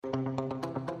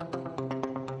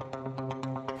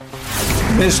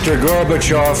Mr.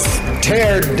 Gorbachev,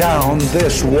 tear down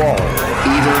this wall.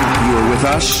 Either you are with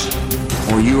us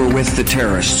or you are with the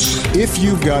terrorists. If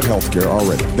you've got health care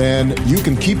already, then you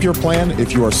can keep your plan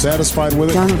if you are satisfied with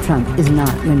it. Donald Trump is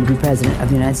not going to be president of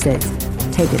the United States.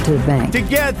 Take it to the bank.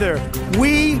 Together,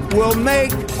 we will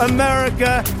make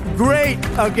America great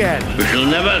again. We shall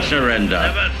never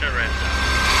surrender.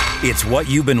 It's what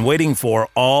you've been waiting for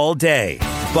all day.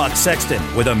 Buck Sexton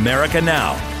with America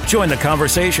Now. Join the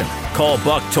conversation. Call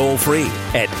Buck toll-free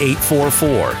at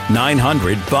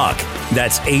 844-900-BUCK.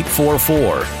 That's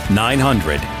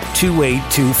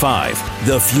 844-900-2825.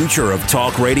 The future of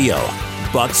talk radio.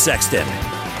 Buck Sexton.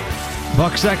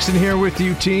 Buck Sexton here with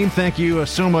you, team. Thank you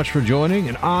so much for joining.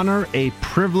 An honor, a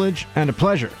privilege, and a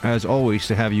pleasure, as always,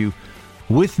 to have you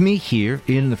with me here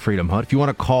in the Freedom Hut. If you want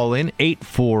to call in,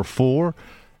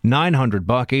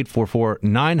 844-900-BUCK,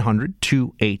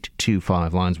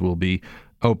 844-900-2825. Lines will be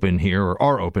open here, or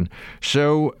are open.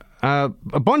 So a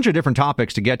bunch of different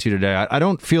topics to get to today. I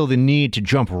don't feel the need to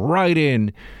jump right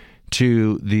in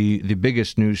to the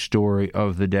biggest news story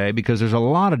of the day, because there's a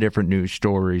lot of different news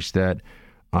stories that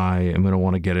I am going to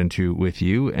want to get into with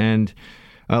you. And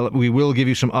we will give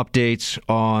you some updates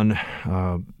on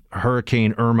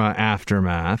Hurricane Irma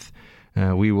aftermath.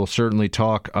 We will certainly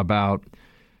talk about,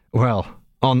 we'll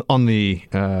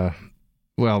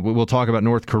talk about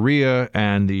North Korea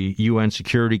and the UN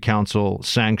Security Council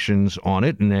sanctions on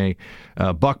it in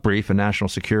a Buck Brief, a national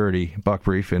security Buck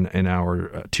Brief in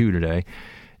hour 2 today.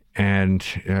 And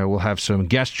we'll have some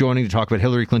guests joining to talk about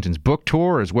Hillary Clinton's book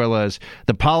tour, as well as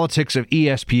the politics of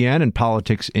ESPN and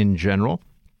politics in general.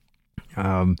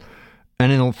 And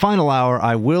in the final hour,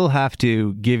 I will have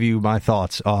to give you my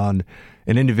thoughts on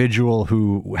an individual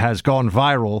who has gone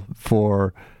viral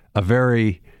for a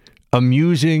very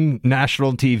amusing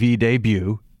national TV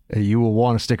debut. You will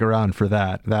want to stick around for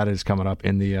that. That is coming up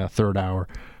in the third hour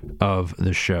of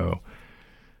the show.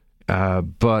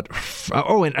 And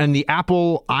the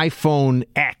Apple iPhone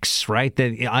X, right?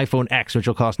 The iPhone X, which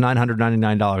will cost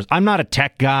 $999. I'm not a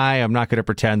tech guy. I'm not going to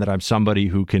pretend that I'm somebody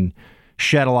who can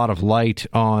shed a lot of light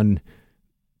on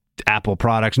Apple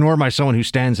products, nor am I someone who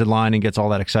stands in line and gets all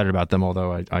that excited about them,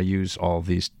 although I use all of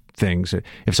these things.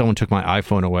 If someone took my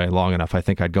iPhone away long enough, I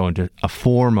think I'd go into a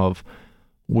form of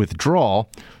withdrawal.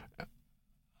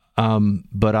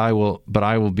 But I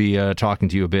will be talking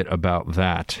to you a bit about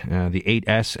that. The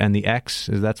 8S and the X,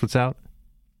 that's what's out?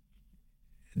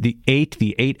 The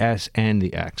 8S, and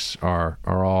the X are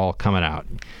all coming out.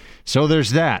 So there's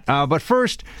that. But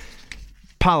first,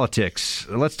 politics.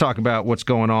 Let's talk about what's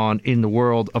going on in the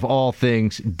world of all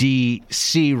things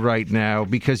D.C. right now,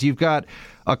 because you've got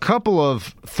a couple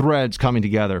of threads coming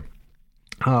together.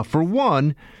 For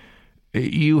one,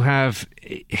 you have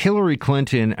Hillary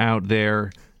Clinton out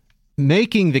there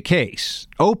making the case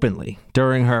openly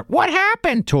during her What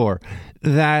Happened tour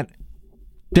that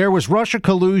there was Russia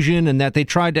collusion and that they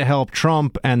tried to help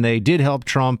Trump, and they did help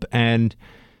Trump, and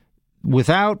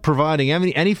without providing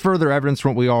any further evidence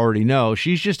from what we already know,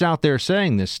 she's just out there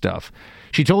saying this stuff.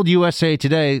 She told USA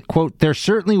Today, quote, "There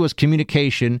certainly was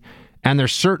communication and there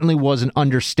certainly was an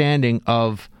understanding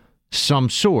of some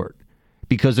sort.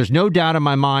 Because there's no doubt in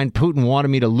my mind Putin wanted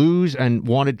me to lose and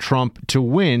wanted Trump to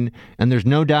win, and there's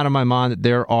no doubt in my mind that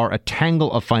there are a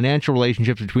tangle of financial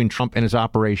relationships between Trump and his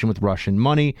operation with Russian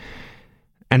money.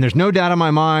 And there's no doubt in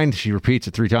my mind," she repeats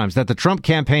it 3 times, "that the Trump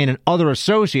campaign and other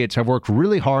associates have worked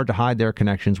really hard to hide their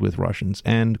connections with Russians,"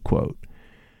 end quote.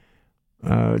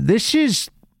 This is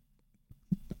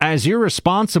as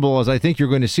irresponsible as I think you're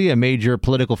going to see a major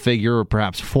political figure, or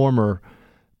perhaps former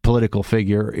political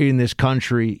figure in this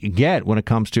country get when it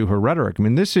comes to her rhetoric. I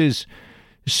mean, this is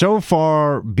so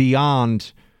far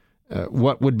beyond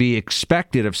what would be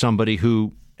expected of somebody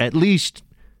who, at least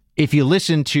if you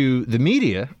listen to the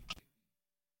media,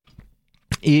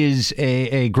 is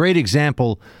a great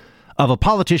example of a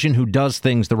politician who does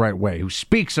things the right way, who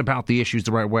speaks about the issues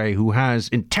the right way, who has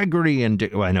integrity and,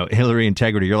 well, I know, Hillary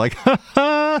integrity. You're like, ha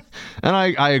ha! And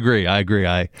I agree.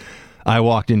 I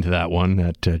walked into that one.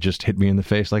 That just hit me in the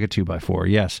face like a 2x4.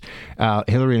 Yes,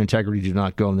 Hillary and integrity do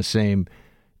not go in the same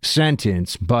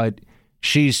sentence, but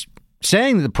she's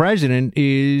saying that the president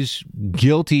is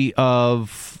guilty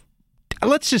of,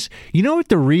 let's just, you know what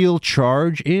the real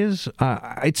charge is?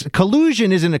 It's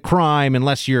collusion isn't a crime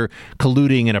unless you're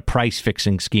colluding in a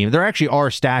price-fixing scheme. There actually are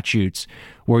statutes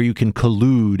where you can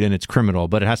collude and it's criminal,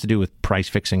 but it has to do with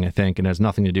price-fixing, I think, and has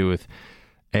nothing to do with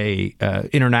a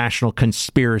international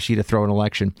conspiracy to throw an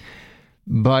election.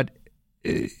 But,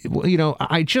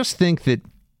 I just think that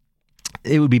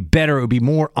it would be better, it would be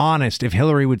more honest if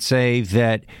Hillary would say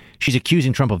that she's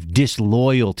accusing Trump of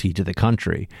disloyalty to the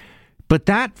country, But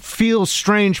that feels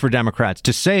strange for Democrats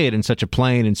to say it in such a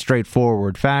plain and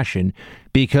straightforward fashion,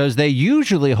 because they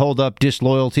usually hold up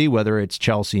disloyalty, whether it's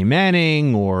Chelsea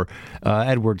Manning or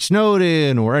Edward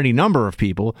Snowden or any number of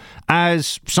people,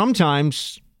 as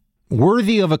sometimes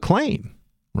worthy of a claim,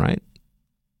 right?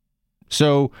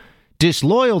 So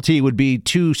disloyalty would be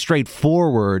too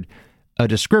straightforward a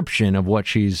description of what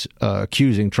she's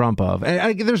accusing Trump of.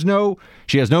 And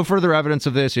she has no further evidence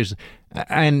of this.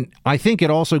 And I think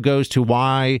it also goes to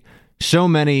why so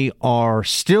many are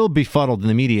still befuddled in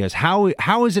the media.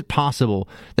 How is it possible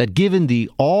that given the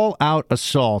all-out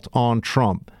assault on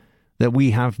Trump that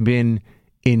we have been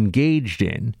engaged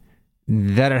in,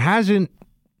 that it hasn't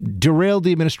derailed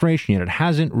the administration yet? It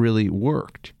hasn't really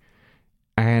worked.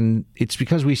 And it's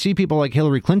because we see people like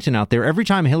Hillary Clinton out there. Every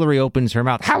time Hillary opens her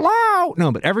mouth, hello!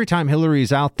 No, but every time Hillary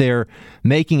is out there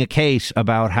making a case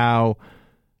about how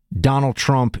Donald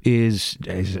Trump is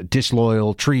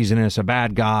disloyal, treasonous, a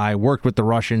bad guy, worked with the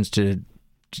Russians to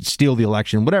steal the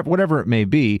election, whatever it may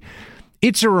be,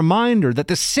 it's a reminder that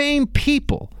the same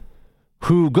people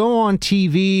who go on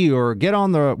TV or get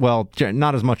on the, well,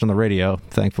 not as much on the radio,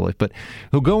 thankfully, but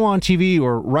who go on TV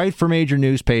or write for major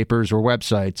newspapers or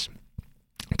websites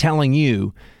telling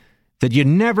you that you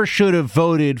never should have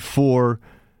voted for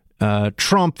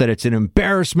Trump, that it's an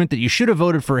embarrassment, that you should have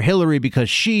voted for Hillary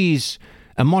because she's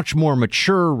a much more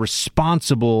mature,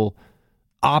 responsible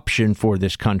option for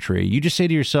this country. You just say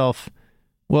to yourself,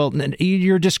 well,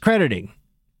 you're discrediting.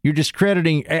 You're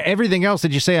discrediting everything else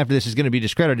that you say after this is going to be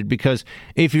discredited, because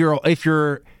if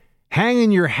you're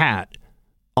hanging your hat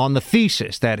on the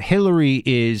thesis that Hillary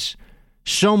is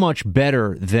so much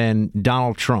better than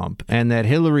Donald Trump and that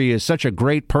Hillary is such a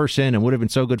great person and would have been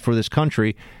so good for this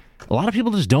country, a lot of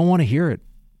people just don't want to hear it.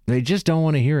 They just don't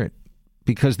want to hear it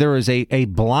because there is a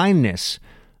blindness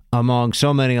among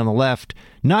so many on the left,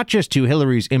 not just to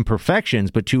Hillary's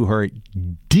imperfections, but to her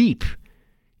deep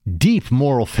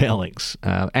moral failings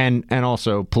and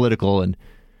also political and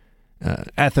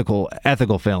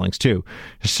ethical failings too.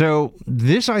 So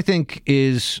this, I think,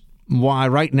 is why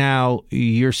right now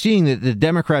you're seeing that the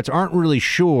Democrats aren't really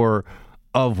sure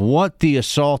of what the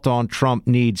assault on Trump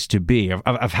needs to be,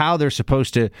 of how they're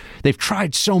supposed to. They've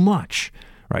tried so much,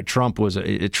 right? Trump was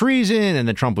a treason, and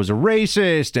then Trump was a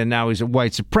racist, and now he's a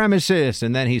white supremacist,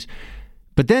 and then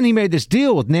but then he made this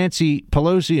deal with Nancy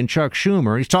Pelosi and Chuck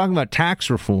Schumer. He's talking about tax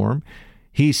reform.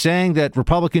 He's saying that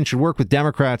Republicans should work with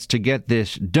Democrats to get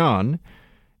this done.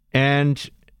 And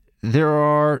there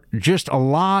are just a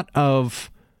lot of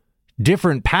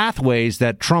different pathways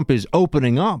that Trump is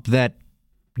opening up that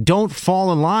don't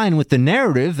fall in line with the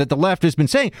narrative that the left has been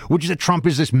saying, which is that Trump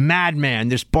is this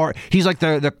madman, he's like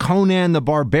the Conan the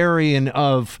Barbarian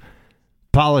of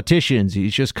politicians.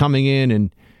 He's just coming in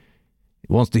and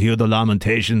wants to hear the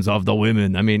lamentations of the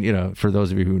women. I mean, for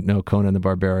those of you who know Conan the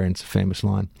Barbarian, it's a famous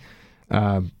line.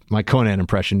 My Conan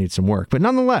impression needs some work. But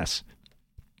nonetheless,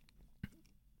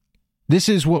 this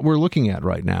is what we're looking at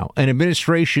right now. An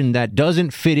administration that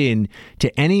doesn't fit in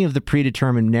to any of the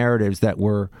predetermined narratives that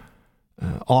were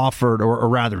offered, or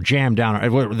rather jammed down.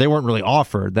 They weren't really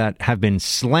offered, that have been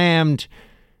slammed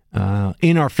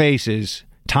in our faces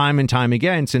time and time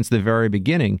again since the very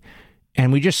beginning.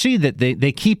 And we just see that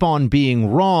they keep on being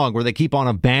wrong, or they keep on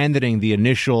abandoning the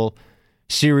initial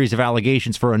series of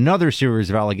allegations for another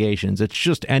series of allegations. It's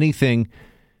just anything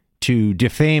to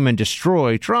defame and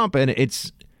destroy Trump. And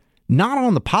it's not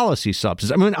on the policy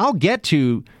substance. I mean, I'll get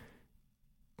to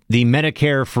the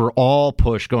Medicare for all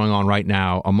push going on right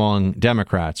now among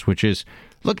Democrats, which is,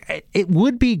 look, it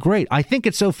would be great. I think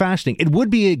it's so fascinating. It would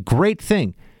be a great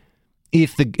thing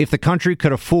if the country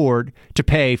could afford to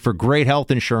pay for great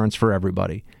health insurance for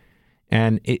everybody.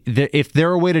 And if there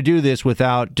were a way to do this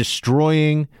without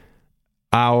destroying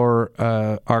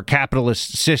our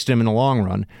capitalist system in the long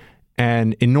run,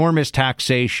 and enormous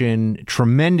taxation,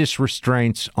 tremendous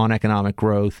restraints on economic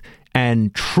growth,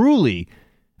 and truly,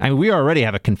 I mean, we already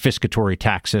have a confiscatory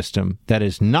tax system that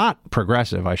is not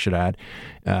progressive, I should add,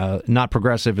 not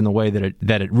progressive in the way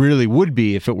that it really would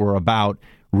be if it were about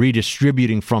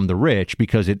redistributing from the rich,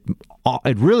 because it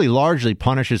really largely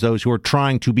punishes those who are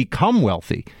trying to become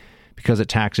wealthy because it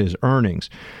taxes earnings.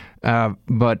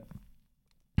 But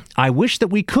I wish that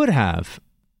we could have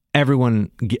everyone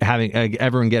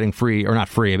getting free, or not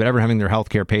free, but everyone having their health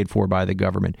care paid for by the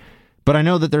government. But I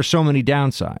know that there's so many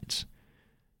downsides.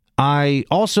 I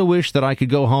also wish that I could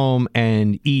go home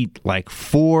and eat like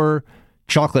 4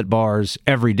 chocolate bars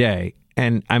every day.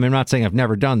 And I'm not saying I've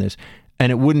never done this,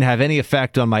 and it wouldn't have any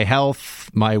effect on my health,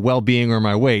 my well-being, or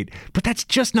my weight. But that's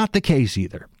just not the case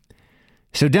either.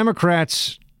 So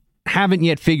Democrats haven't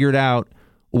yet figured out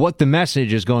what the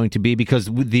message is going to be, because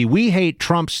the "we hate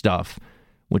Trump" stuff,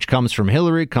 which comes from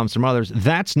Hillary, comes from others,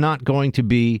 that's not going to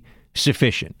be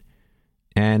sufficient.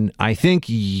 And I think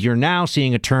you're now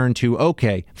seeing a turn to,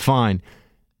 okay, fine.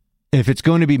 If it's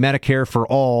going to be Medicare for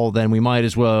all, then we might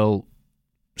as well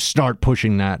start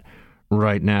pushing that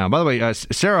right now. By the way,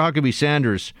 Sarah Huckabee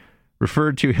Sanders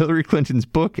referred to Hillary Clinton's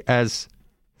book as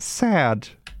sad.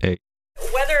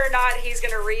 Whether or not he's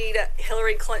going to read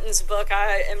Hillary Clinton's book,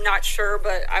 I am not sure,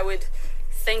 but I would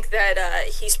think that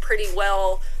he's pretty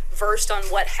well versed on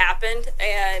what happened,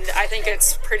 and I think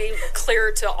it's pretty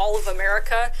clear to all of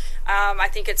America. I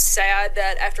think it's sad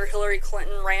that after Hillary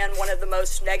Clinton ran one of the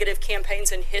most negative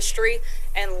campaigns in history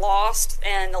and lost,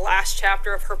 and the last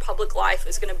chapter of her public life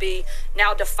is going to be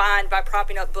now defined by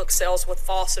propping up book sales with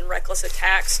false and reckless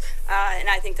attacks, and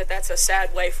I think that that's a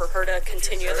sad way for her to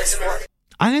continue this work.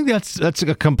 I think that's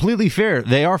completely fair.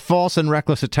 They are false and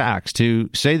reckless attacks. To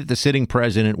say that the sitting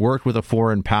president worked with a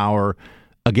foreign power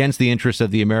against the interests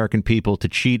of the American people to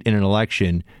cheat in an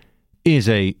election is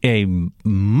a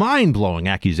mind-blowing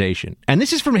accusation. And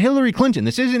this is from Hillary Clinton.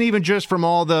 This isn't even just from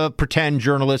all the pretend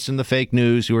journalists and the fake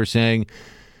news who are saying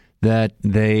that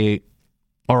they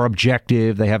are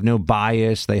objective, they have no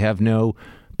bias, they have no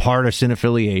partisan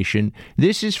affiliation.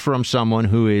 This is from someone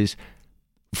who is,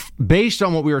 based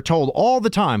on what we were told all the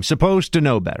time, supposed to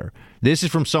know better. This is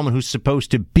from someone who's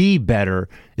supposed to be better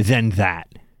than that.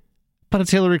 But it's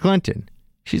Hillary Clinton.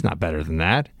 She's not better than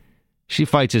that. She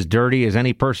fights as dirty as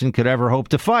any person could ever hope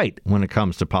to fight when it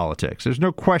comes to politics. There's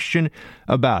no question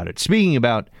about it. Speaking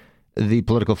about the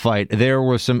political fight, there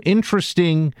was some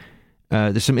interesting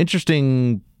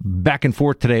back and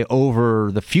forth today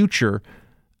over the future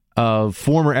of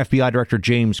former FBI Director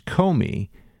James Comey,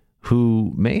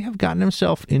 who may have gotten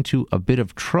himself into a bit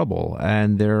of trouble.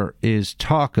 And there is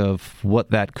talk of what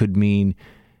that could mean,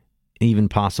 even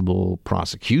possible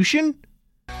prosecution.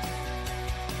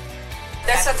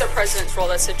 That's not the president's role.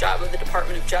 That's the job of the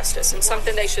Department of Justice, and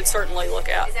something they should certainly look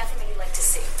at. Is that something you'd like to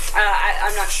see?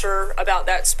 I'm not sure about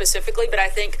that specifically, but I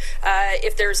think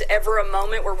if there's ever a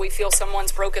moment where we feel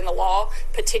someone's broken the law,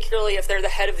 particularly if they're the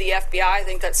head of the FBI, I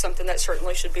think that's something that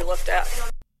certainly should be looked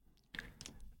at.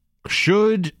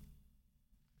 Should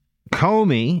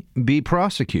Comey be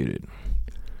prosecuted?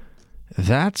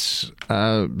 That's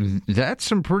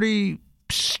some pretty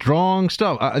strong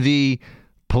stuff. The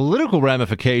political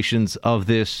ramifications of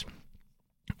this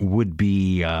would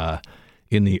be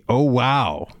in the oh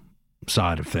wow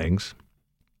side of things,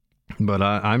 but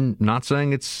I'm not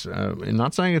saying it's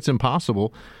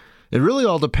impossible. It really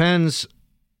all depends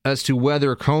as to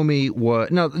whether Comey was.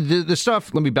 No, the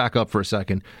stuff. Let me back up for a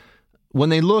second. When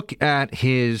they look at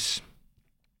his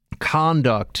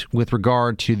conduct with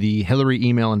regard to the Hillary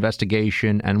email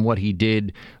investigation and what he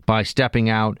did by stepping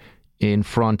out in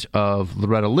front of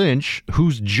Loretta Lynch,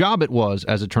 whose job it was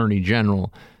as Attorney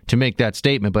General to make that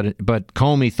statement, but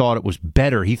Comey thought it was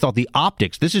better. He thought the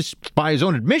optics, this is by his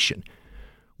own admission,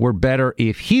 were better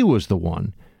if he was the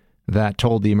one that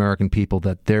told the American people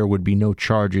that there would be no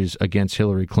charges against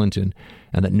Hillary Clinton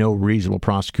and that no reasonable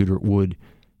prosecutor would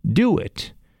do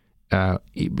it.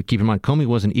 Keep in mind, Comey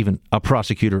wasn't even a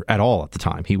prosecutor at all at the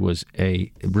time. He was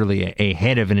really a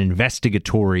head of an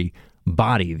investigatory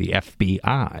body, the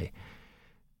FBI.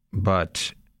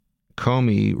 But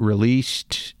Comey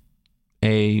released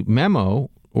a memo,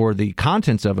 or the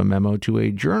contents of a memo, to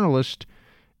a journalist,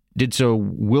 did so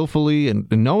willfully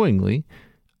and knowingly,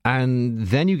 and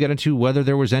then you get into whether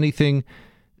there was anything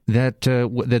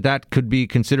that could be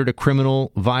considered a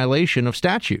criminal violation of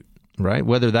statute, right?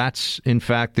 Whether that's in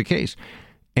fact the case.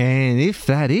 And if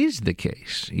that is the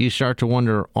case, you start to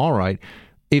wonder, all right,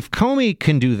 if Comey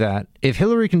can do that, if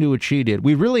Hillary can do what she did,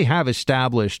 we really have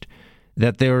established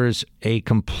that there is a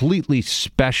completely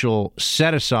special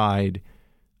set-aside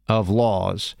of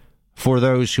laws for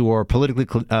those who are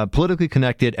politically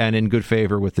connected and in good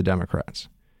favor with the Democrats.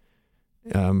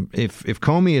 If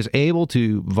Comey is able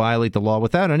to violate the law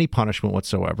without any punishment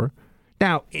whatsoever,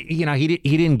 now, he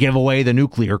didn't give away the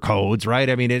nuclear codes, right?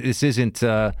 I mean, this isn't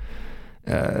the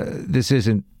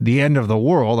end of the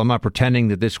world. I'm not pretending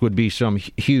that this would be some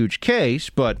huge case,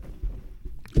 but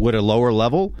would a lower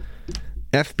level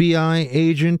FBI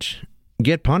agent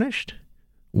get punished?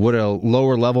 Would a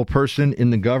lower level person in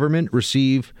the government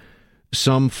receive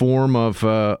some form of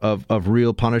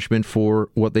real punishment for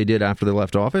what they did after they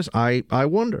left office? I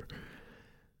wonder.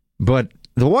 But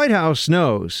the White House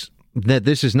knows that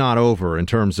this is not over in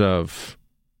terms of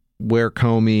where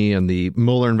Comey and the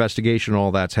Mueller investigation,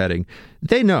 all that's heading.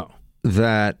 They know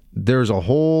that there's a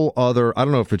whole other, I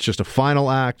don't know if it's just a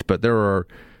final act, but there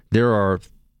are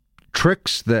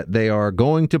tricks that they are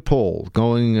going to pull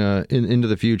going into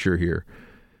the future here.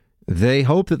 They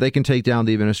hope that they can take down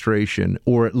the administration,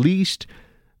 or at least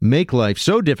make life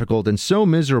so difficult and so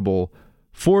miserable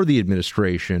for the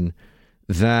administration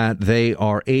that they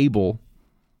are able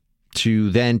to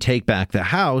then take back the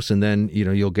House, and then,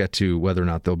 you'll get to whether or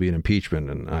not there'll be an impeachment.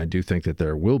 And I do think that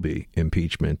there will be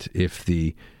impeachment if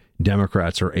the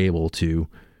Democrats are able to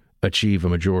achieve a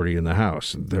majority in the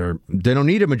House. They don't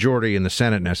need a majority in the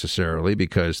Senate necessarily,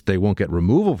 because they won't get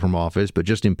removal from office, but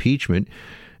just impeachment.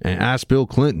 And ask Bill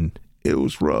Clinton. It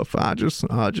was rough. I just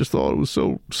thought it was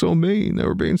so mean. They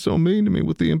were being so mean to me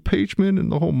with the impeachment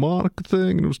and the whole Monica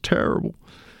thing, and it was terrible.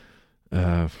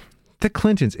 The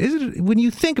Clintons, when you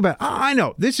think about, I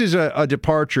know this is a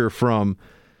departure from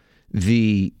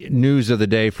the news of the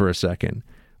day for a second,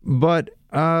 but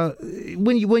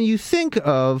when you think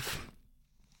of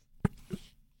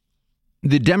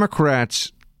the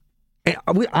Democrats,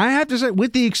 I have to say,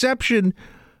 with the exception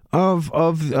of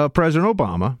President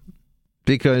Obama,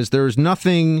 because there's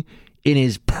nothing in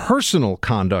his personal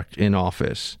conduct in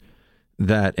office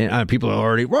that people are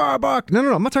already Buck.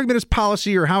 No. I'm not talking about his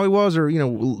policy or how he was, or the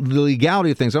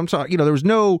legality of things. I'm talking. There was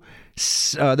no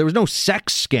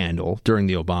sex scandal during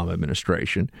the Obama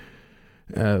administration.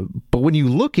 But when you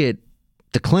look at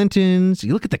the Clintons,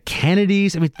 you look at the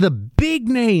Kennedys. I mean, the big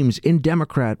names in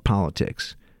Democrat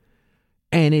politics,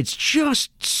 and it's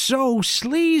just so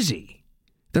sleazy.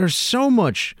 There's so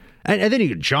much. And then you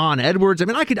get John Edwards. I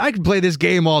mean, I could play this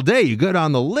game all day. You go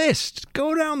down the list.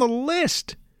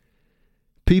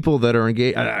 People that are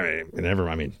engaged. I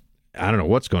don't know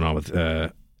what's going on with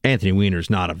Anthony Weiner's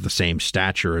not of the same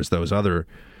stature as those other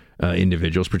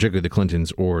individuals, particularly the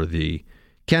Clintons or the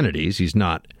Kennedys. He's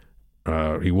not.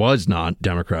 He was not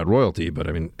Democrat royalty, but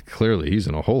I mean, clearly he's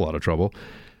in a whole lot of trouble.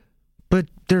 But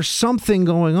there's something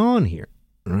going on here,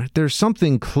 right? There's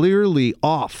something clearly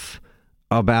off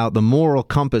about the moral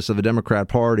compass of the Democrat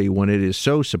Party when it is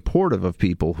so supportive of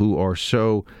people who are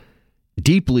so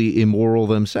deeply immoral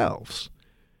themselves.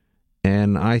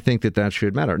 And I think that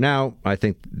should matter. Now, I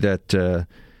think that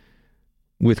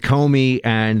with Comey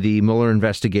and the Mueller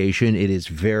investigation, it is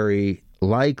very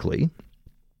likely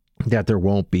that there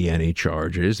won't be any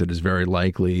charges. It is very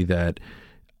likely that,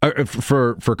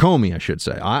 for Comey, I should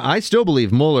say, I still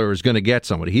believe Mueller is going to get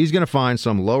somebody. He's going to find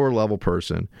some lower level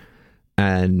person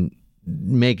and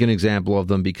make an example of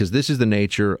them, because this is the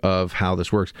nature of how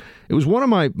this works. It was one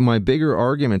of my bigger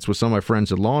arguments with some of my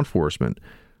friends in law enforcement,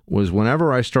 was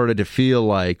whenever I started to feel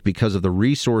like, because of the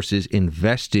resources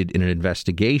invested in an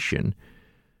investigation,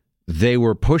 they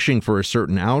were pushing for a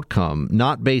certain outcome,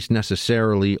 not based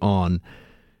necessarily on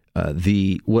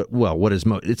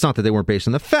it's not that they weren't based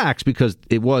on the facts, because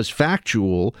it was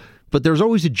factual, but there's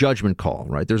always a judgment call,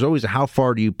 right? There's always how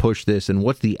far do you push this, and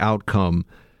what's the outcome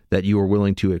that you are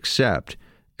willing to accept.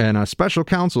 And a special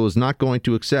counsel is not going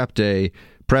to accept a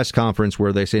press conference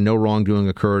where they say no wrongdoing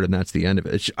occurred and that's the end of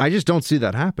it. I just don't see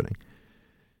that happening.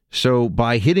 So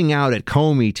by hitting out at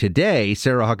Comey today,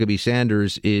 Sarah Huckabee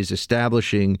Sanders is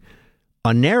establishing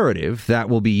a narrative that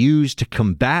will be used to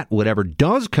combat whatever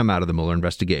does come out of the Mueller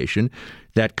investigation,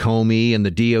 that Comey and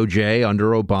the DOJ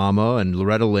under Obama and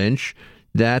Loretta Lynch,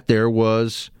 that there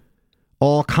was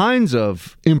all kinds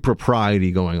of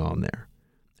impropriety going on there,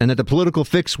 and that the political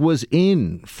fix was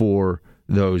in for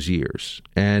those years,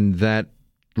 and that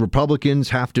Republicans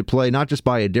have to play not just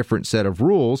by a different set of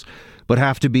rules, but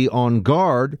have to be on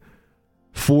guard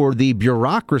for the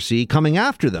bureaucracy coming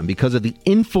after them because of the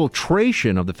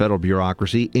infiltration of the federal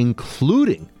bureaucracy,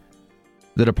 including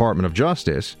the Department of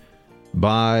Justice,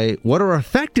 by what are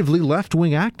effectively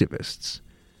left-wing activists.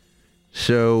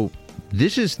 So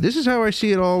this is how I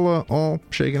see it all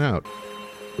shaken out.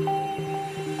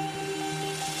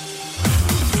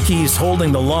 He's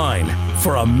holding the line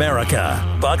for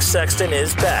America. Buck Sexton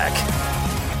is back.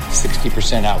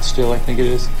 60% out still, I think it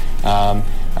is,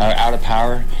 out of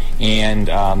power. And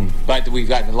but we've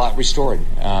gotten a lot restored.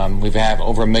 We've had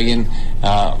over 1 million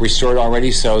restored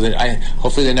already, so that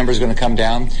hopefully the number is going to come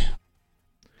down.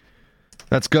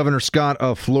 That's Governor Scott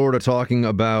of Florida talking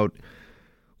about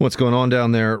what's going on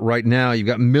down there right now. You've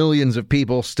got millions of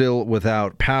people still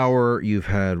without power. You've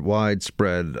had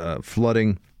widespread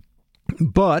flooding.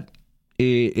 But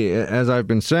as I've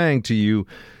been saying to you,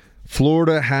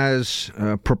 Florida has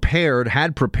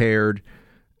had prepared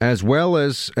as well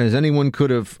as anyone could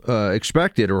have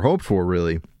expected or hoped for,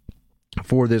 really,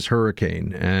 for this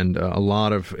hurricane. And a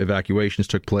lot of evacuations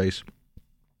took place,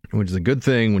 which is a good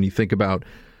thing when you think about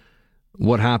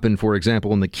what happened, for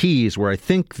example, in the Keys, where I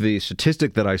think the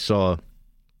statistic that I saw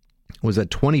was that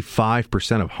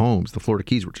 25% of homes, the Florida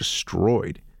Keys, were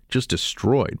just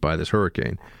destroyed by this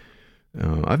hurricane.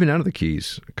 I've been out of the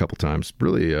Keys a couple times.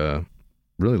 Really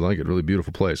like it. Really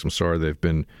beautiful place. I'm sorry they've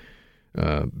been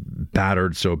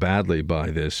battered so badly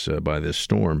by this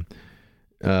storm.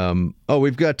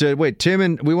 We've got Tim,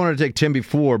 and we wanted to take Tim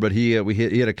before, but he had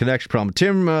a connection problem.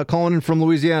 Tim, calling in from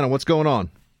Louisiana. What's going on?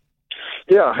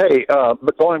 Yeah, hey,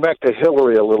 but going back to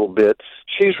Hillary a little bit,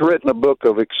 she's written a book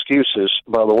of excuses,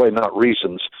 by the way, not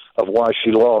reasons, of why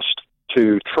she lost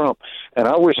to Trump. And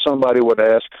I wish somebody would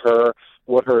ask her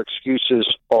what her excuses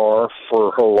are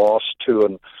for her loss to a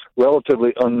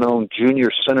relatively unknown junior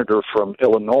senator from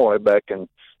Illinois back in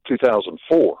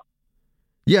 2004.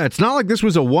 Yeah, it's not like this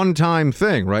was a one-time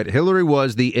thing, right? Hillary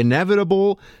was the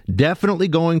inevitable, definitely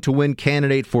going to win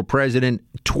candidate for president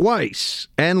twice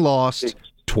and lost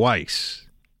twice.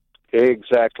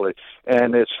 Exactly.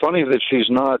 And it's funny that she's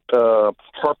not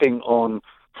harping on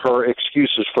her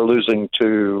excuses for losing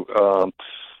to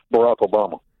Barack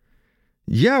Obama.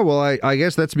 Yeah, well, I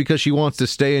guess that's because she wants to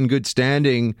stay in good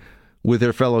standing with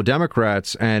her fellow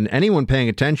Democrats. And anyone paying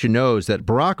attention knows that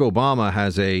Barack Obama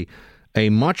has a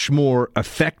much more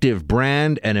effective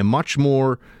brand and a much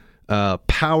more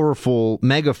powerful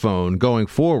megaphone going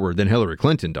forward than Hillary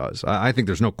Clinton does. I think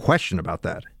there's no question about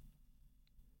that.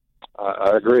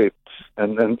 I agree.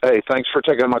 And hey, thanks for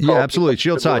taking my call. Yeah, absolutely.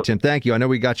 Shields high, Tim. Thank you. I know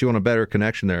we got you on a better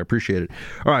connection there. I appreciate it.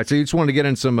 All right, so you just wanted to get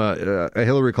in some a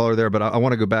Hillary caller there, but I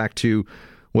want to go back to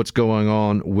what's going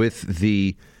on with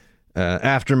the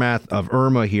aftermath of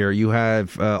Irma here. You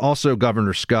have also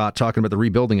Governor Scott talking about the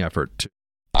rebuilding effort.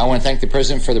 I want to thank the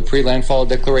president for the pre-landfall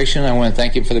declaration. I want to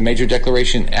thank him for the major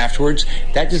declaration afterwards.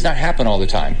 That does not happen all the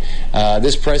time.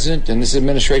 This president and this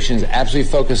administration is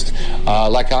absolutely focused,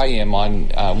 like I am, on,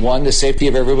 one, the safety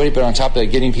of everybody, but on top of that,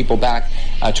 getting people back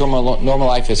to a normal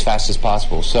life as fast as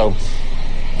possible. So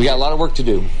we got a lot of work to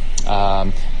do.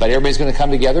 But everybody's going to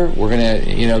come together. We're going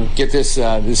to, get this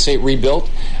state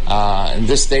rebuilt.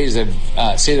 This state is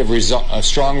a state of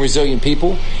strong, resilient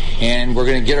people, and we're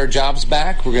going to get our jobs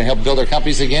back. We're going to help build our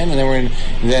companies again, and then we're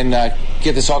going to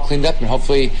get this all cleaned up and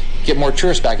hopefully get more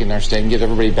tourists back in our state and get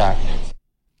everybody back.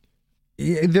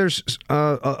 Yeah, there's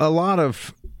a lot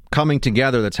of coming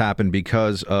together that's happened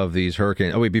because of these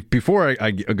hurricanes. Before I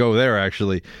go there,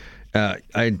 actually.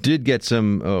 I did get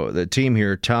some, the team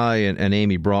here, Ty and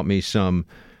Amy, brought me some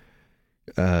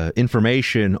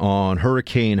information on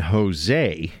Hurricane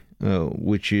Jose,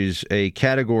 which is a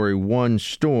Category 1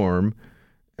 storm.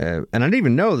 And I didn't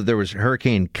even know that there was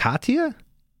Hurricane Katia.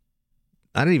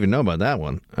 I didn't even know about that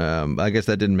one. I guess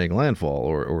that didn't make landfall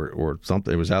or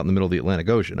something. It was out in the middle of the Atlantic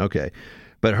Ocean. Okay.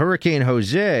 But Hurricane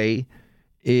Jose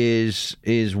is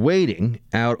waiting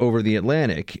out over the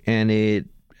Atlantic, and it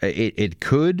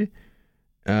could...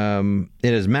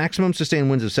 it has maximum sustained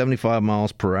winds of 75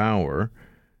 miles per hour,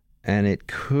 and it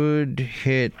could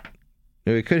hit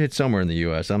somewhere in the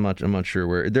U.S. I'm not sure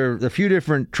where. There are a few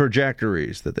different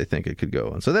trajectories that they think it could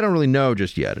go on, so they don't really know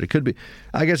just yet. It could be,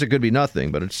 I guess, it could be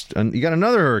nothing, but you got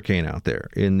another hurricane out there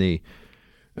in the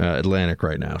Atlantic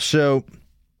right now. So,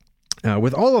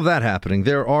 with all of that happening,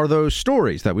 there are those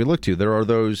stories that we look to. There are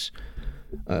those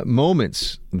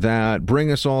moments that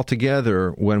bring us all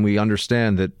together when we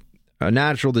understand that a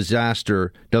natural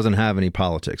disaster doesn't have any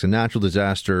politics. A natural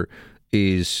disaster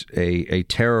is a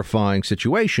terrifying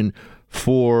situation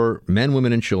for men,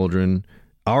 women, and children,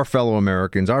 our fellow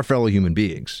Americans, our fellow human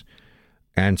beings.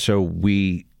 And so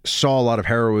we saw a lot of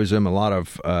heroism, a lot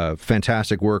of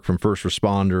fantastic work from first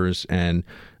responders and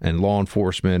law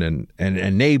enforcement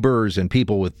and neighbors and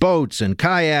people with boats and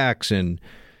kayaks and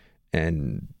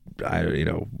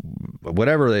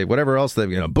whatever else they,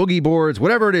 boogie boards,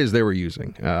 whatever it is they were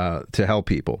using to help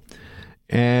people.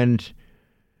 And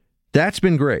that's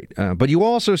been great. But you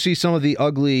also see some of the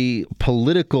ugly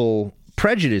political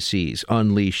prejudices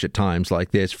unleashed at times like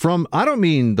this from, I don't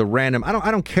mean the random, I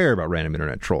don't care about random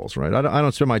internet trolls, right? I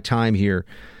don't spend my time here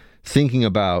thinking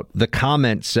about the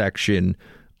comment section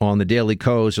on the Daily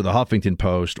Kos or the Huffington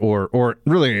Post or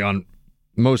really on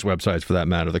most websites for that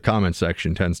matter. The comment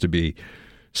section tends to be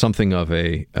something of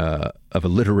a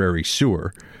literary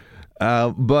sewer.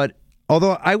 But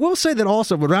although I will say that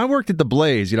also when I worked at the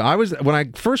Blaze, when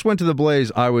I first went to the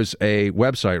Blaze, I was a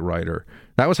website writer.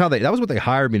 That was what they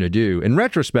hired me to do. In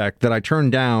retrospect, that I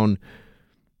turned down,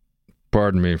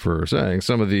 pardon me for saying,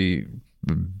 some of the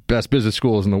best business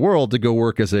schools in the world to go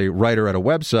work as a writer at a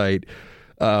website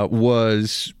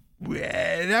was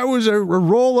a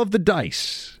roll of the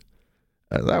dice.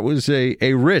 That was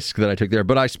a risk that I took there.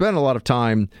 But I spent a lot of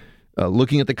time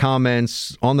looking at the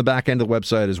comments on the back end of the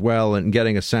website as well and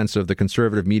getting a sense of the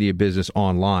conservative media business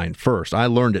online first. I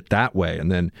learned it that way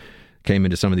and then came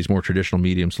into some of these more traditional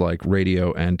mediums like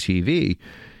radio and TV.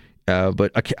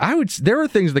 But there are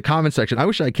things in the comment section, I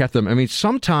wish I kept them. I mean,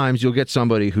 sometimes you'll get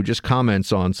somebody who just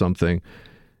comments on something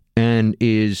and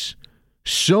is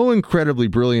so incredibly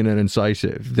brilliant and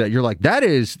incisive that you're like, that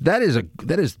is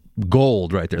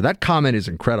gold right there. That comment is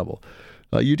incredible.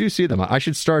 You do see them. I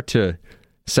should start to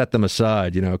set them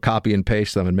aside, copy and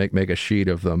paste them and make a sheet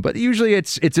of them. But usually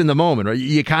it's in the moment, right?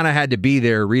 You kind of had to be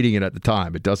there reading it at the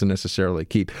time. It doesn't necessarily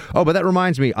keep. Oh, but that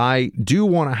reminds me, I do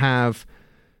want to have,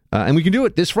 and we can do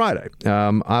it this Friday.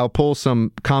 I'll pull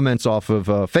some comments off of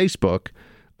Facebook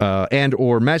and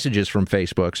or messages from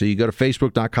Facebook. So you go to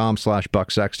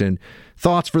facebook.com/Buck Sexton.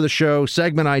 Thoughts for the show,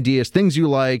 segment ideas, things you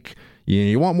like.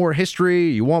 You want more history,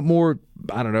 you want more,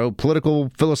 I don't know,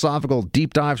 political, philosophical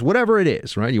deep dives, whatever it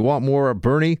is, right? You want more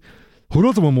Bernie? Who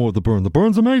doesn't want more of the Burn? The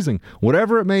Burn's amazing.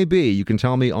 Whatever it may be, you can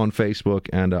tell me on Facebook,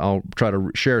 and I'll try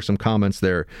to share some comments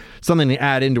there. Something to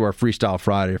add into our Freestyle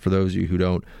Friday for those of you who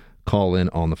don't call in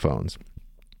on the phones.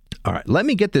 All right, let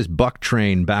me get this Buck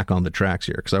train back on the tracks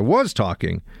here, because I was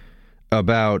talking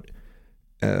about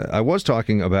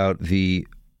the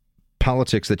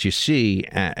politics that you see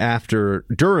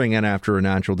during and after a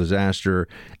natural disaster,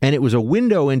 and it was a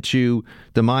window into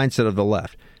the mindset of the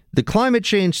left. The climate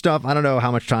change stuff, I don't know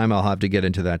how much time I'll have to get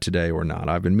into that today or not.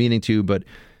 I've been meaning to, but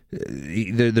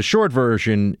the short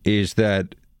version is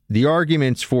that the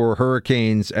arguments for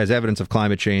hurricanes as evidence of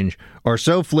climate change are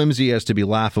so flimsy as to be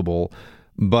laughable,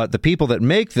 but the people that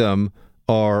make them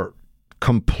are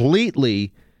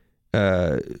completely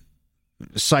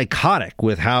psychotic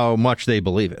with how much they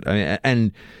believe it. I mean,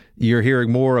 and you're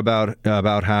hearing more about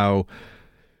how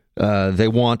they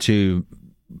want to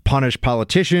punish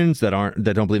politicians that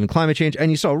don't believe in climate change,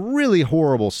 and you saw really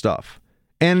horrible stuff.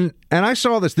 And I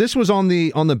saw this. This was on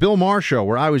the Bill Maher show,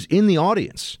 where I was in the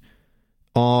audience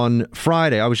on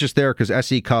Friday. I was just there because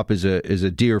S.E. Cupp is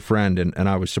a dear friend, and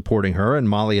I was supporting her, and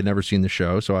Molly had never seen the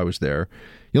show, so I was there.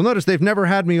 You'll notice they've never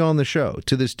had me on the show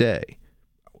to this day.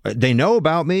 They know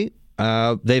about me.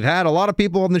 They've had a lot of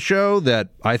people on the show that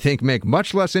I think make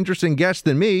much less interesting guests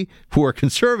than me, who are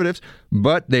conservatives,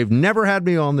 but they've never had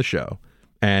me on the show.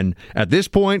 And at this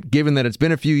point, given that it's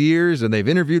been a few years and they've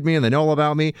interviewed me and they know all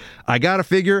about me, I got to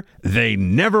figure they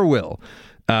never will,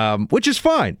 which is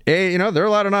fine. They're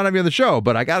allowed to not have me on the show,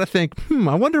 but I got to think,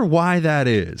 I wonder why that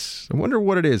is. I wonder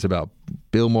what it is about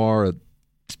Bill Maher.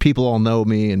 People all know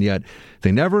me, and yet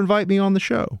they never invite me on the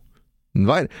show.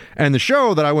 And the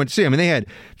show that I went to see, I mean,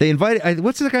 they invited,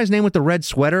 what's the guy's name with the red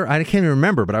sweater? I can't even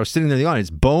remember, but I was sitting there in the audience.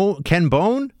 Ken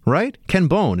Bone, right? Ken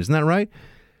Bone, isn't that right?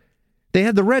 They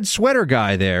had the red sweater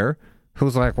guy there who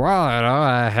was like, well,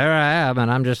 here I am, and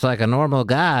I'm just like a normal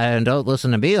guy, and don't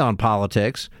listen to me on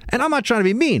politics. And I'm not trying to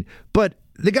be mean, but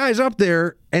the guy's up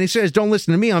there, and he says, don't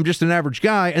listen to me, I'm just an average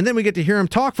guy. And then we get to hear him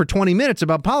talk for 20 minutes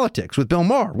about politics with Bill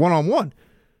Maher, one-on-one.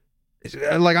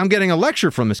 Like I'm getting a lecture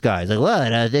from this guy. He's like, well,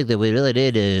 I think that we really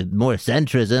need more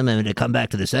centrism and to come back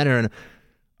to the center. And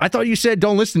I thought you said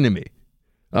don't listen to me.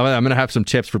 I'm going to have some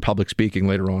tips for public speaking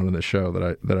later on in the show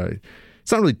that I.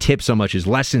 It's not really tips so much as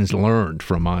lessons learned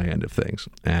from my end of things.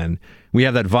 And we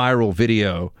have that viral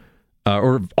video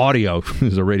or audio.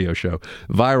 This is a radio show.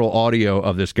 Viral audio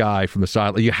of this guy from the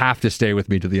side. You have to stay with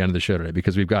me to the end of the show today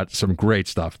because we've got some great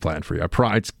stuff planned for you.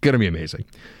 It's going to be amazing.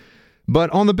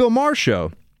 But on the Bill Maher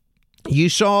show, you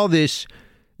saw this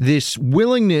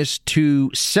willingness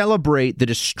to celebrate the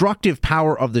destructive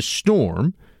power of the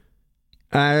storm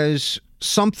as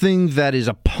something that is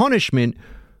a punishment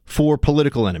for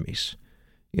political enemies.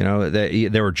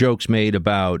 There were jokes made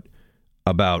about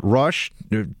Rush,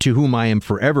 to whom I am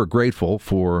forever grateful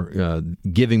for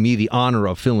giving me the honor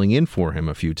of filling in for him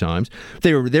a few times.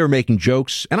 They were making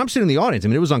jokes, and I'm sitting in the audience. I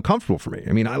mean, it was uncomfortable for me.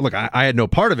 I mean, I had no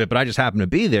part of it, but I just happened to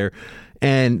be there.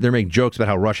 And they're making jokes about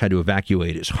how Rush had to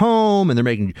evacuate his home,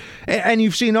 and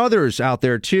you've seen others out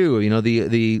there too.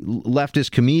 The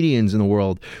leftist comedians in the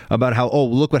world about how, oh,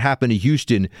 look what happened to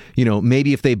Houston.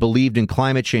 Maybe if they believed in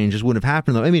climate change, this wouldn't have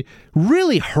happened. I mean,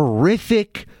 really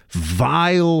horrific,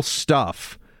 vile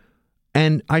stuff.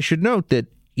 And I should note that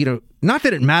not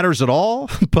that it matters at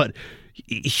all, but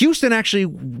Houston actually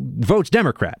votes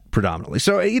Democrat predominantly.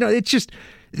 So it's just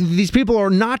these people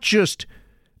are not just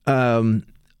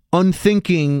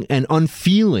unthinking and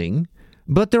unfeeling,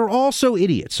 but they're also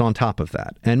idiots on top of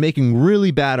that and making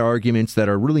really bad arguments that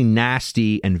are really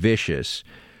nasty and vicious.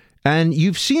 And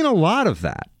you've seen a lot of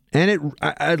that. And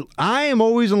I am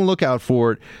always on the lookout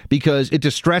for it because it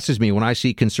distresses me when I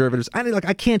see conservatives.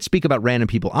 I can't speak about random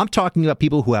people. I'm talking about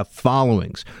people who have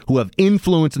followings, who have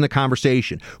influence in the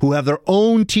conversation, who have their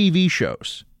own TV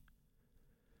shows.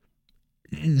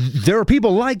 There are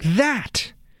people like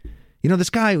that. You know, this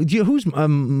guy, who's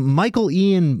Michael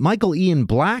Ian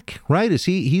Black, right?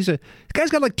 The guy's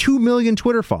got like 2 million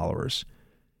Twitter followers.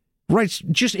 Writes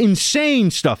just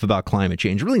insane stuff about climate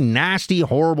change, really nasty,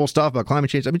 horrible stuff about climate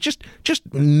change. I mean, just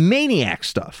maniac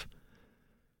stuff.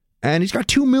 And he's got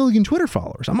 2 million Twitter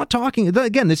followers. I'm not talking,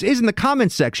 again, this isn't the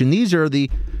comment section. These are the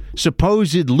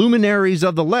supposed luminaries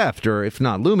of the left, or if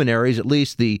not luminaries, at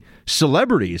least the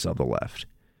celebrities of the left.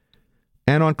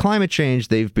 And on climate change,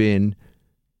 they've used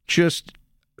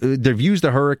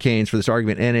the hurricanes for this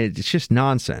argument, and it's just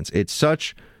nonsense. It's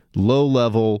such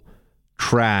low-level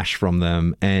trash from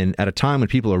them, and at a time when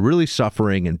people are really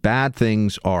suffering and bad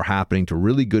things are happening to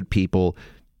really good people,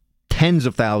 tens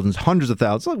of thousands, hundreds of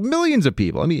thousands, millions of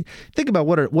people. I mean, think about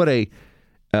what a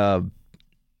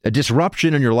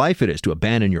disruption in your life it is to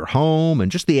abandon your home,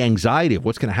 and just the anxiety of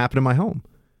what's going to happen in my home.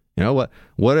 You know,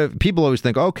 what if people always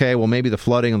think, okay, well, maybe the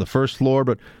flooding on the first floor,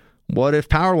 but what if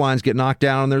power lines get knocked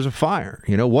down and there's a fire?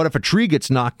 You know, what if a tree gets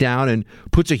knocked down and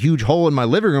puts a huge hole in my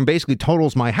living room, basically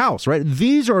totals my house, right?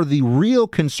 These are the real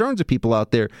concerns of people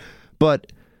out there.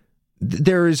 But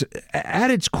there is,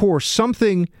 at its core,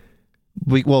 something,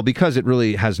 well, because it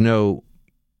really has no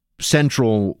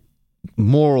central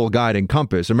moral guiding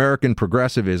compass, American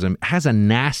progressivism has a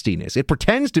nastiness. It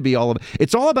pretends to be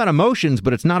it's all about emotions,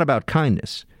 but it's not about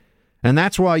kindness. And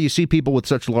that's why you see people with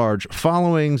such large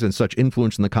followings and such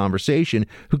influence in the conversation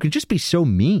who can just be so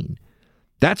mean.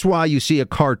 That's why you see a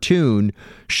cartoon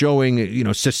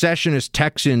showing, secessionist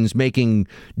Texans making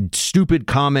stupid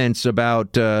comments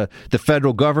about the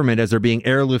federal government as they're being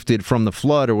airlifted from the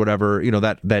flood or whatever.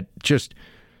 That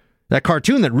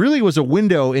cartoon that really was a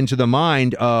window into the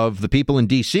mind of the people in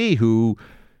D.C. who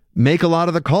make a lot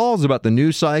of the calls about the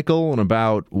news cycle and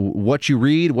about what you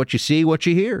read, what you see, what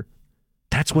you hear.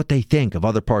 That's what they think of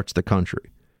other parts of the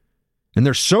country. And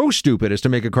they're so stupid as to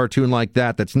make a cartoon like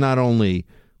that that's not only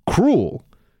cruel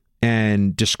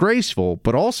and disgraceful,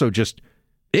 but also just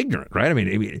ignorant, right? I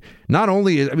mean, not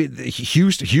only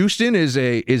Houston is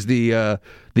the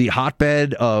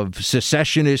hotbed of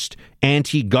secessionist,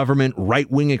 anti-government,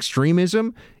 right-wing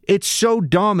extremism. It's so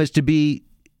dumb as to be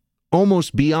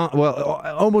almost beyond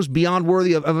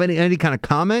worthy of any kind of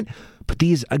comment. But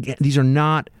these are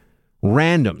not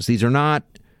randoms. These are not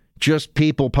just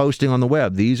people posting on the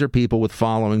web. These are people with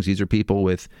followings. These are people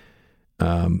with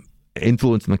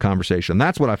influence in the conversation.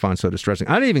 That's what I find so distressing.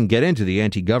 I didn't even get into the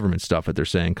anti-government stuff that they're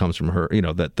saying comes from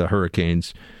that the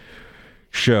hurricanes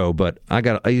show. But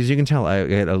as you can tell, I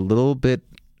get a little bit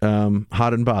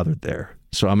hot and bothered there.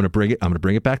 So I'm going to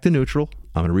bring it back to neutral.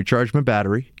 I'm going to recharge my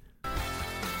battery.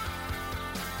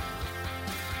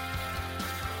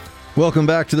 Welcome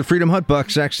back to the Freedom Hut. Buck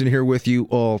Sexton here with you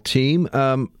all, team.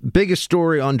 Biggest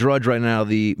story on Drudge right now.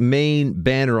 The main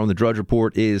banner on the Drudge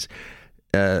Report is,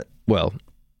 the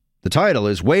title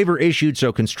is Waiver Issued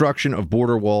So Construction of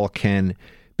Border Wall Can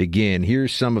Begin.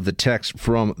 Here's some of the text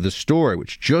from the story,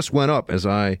 which just went up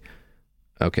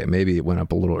maybe it went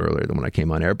up a little earlier than when I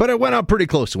came on air, but it went up pretty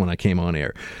close to when I came on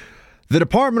air. The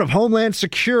Department of Homeland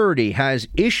Security has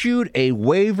issued a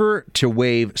waiver to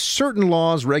waive certain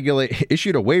laws,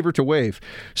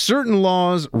 certain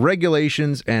laws,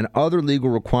 regulations, and other legal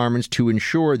requirements to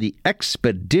ensure the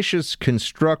expeditious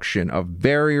construction of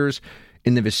barriers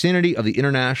in the vicinity of the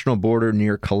international border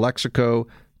near Calexico,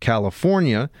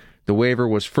 California. The waiver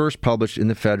was first published in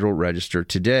the Federal Register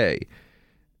today.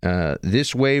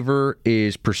 This waiver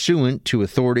is pursuant to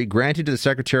authority granted to the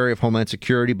Secretary of Homeland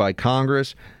Security by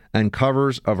Congress and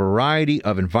covers a variety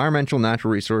of environmental,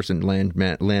 natural resource, and land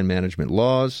management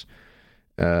laws.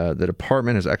 The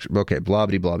department has blah, blah,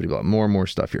 blah, blah, more and more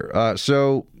stuff here.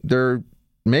 So they're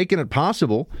making it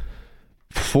possible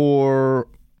for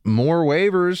more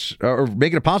waivers, or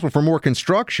making it possible for more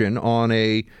construction on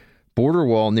a border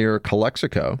wall near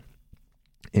Calexico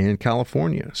in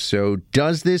California. So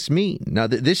does this mean, now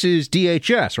this is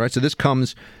DHS, right? So this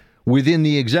comes within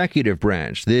the executive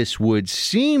branch. This would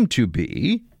seem to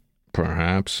be,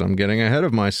 perhaps I'm getting ahead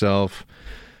of myself,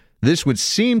 this would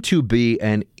seem to be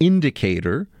an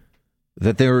indicator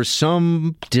that there is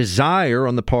some desire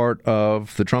on the part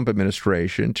of the Trump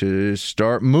administration to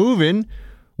start moving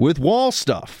with wall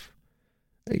stuff.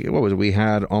 What was it we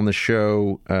had on the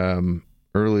show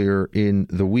earlier in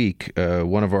the week?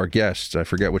 One of our guests, I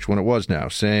forget which one it was now,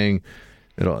 saying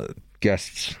that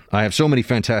guests, I have so many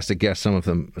fantastic guests, some of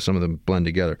them blend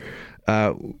together,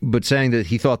 but saying that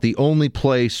he thought the only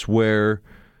place where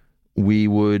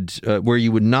you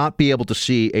would not be able to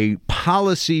see a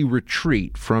policy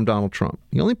retreat from Donald Trump,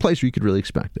 the only place where you could really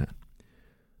expect that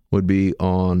would be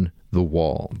on the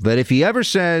wall. That if he ever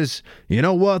says, you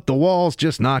know what, the wall's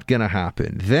just not going to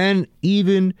happen, then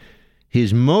even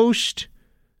his most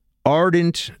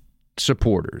ardent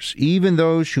supporters, even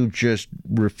those who just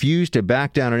refuse to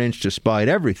back down an inch despite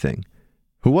everything.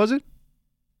 Who was it?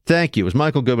 Thank you. It was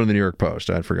Michael Goodman of the New York Post.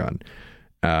 I'd forgotten.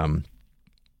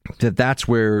 That's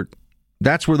where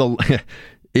the,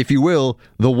 if you will,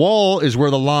 the wall is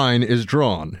where the line is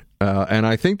drawn. And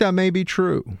I think that may be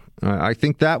true. I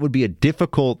think that would be a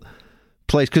difficult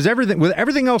place because with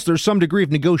everything else, there's some degree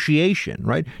of negotiation,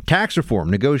 right? Tax reform,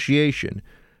 negotiation.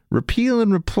 Repeal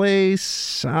and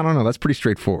replace, I don't know. That's pretty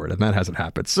straightforward, and that hasn't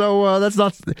happened. So it's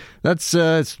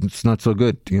not so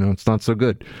good. It's not so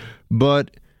good.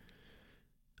 But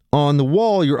on the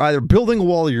wall, you're either building a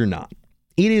wall or you're not.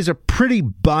 It is a pretty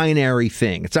binary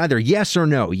thing. It's either yes or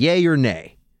no, yay or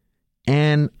nay.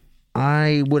 And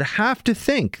I would have to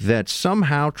think that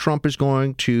somehow Trump is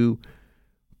going to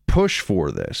push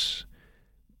for this.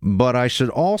 But I should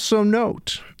also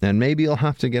note, and maybe I'll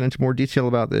have to get into more detail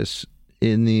about this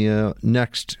in the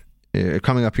next,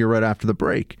 coming up here right after the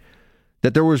break,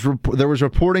 that there was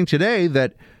reporting today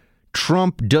that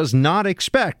Trump does not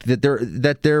expect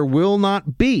that there will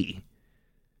not be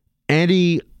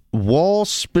any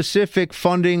wall-specific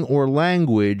funding or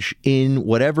language in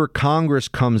whatever Congress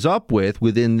comes up with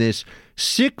within this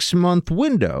 6-month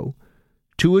window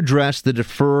to address the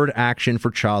Deferred Action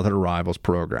for Childhood Arrivals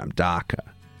program, DACA.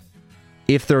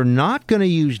 If they're not going to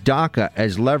use DACA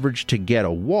as leverage to get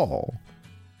a wall,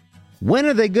 when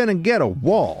are they going to get a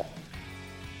wall?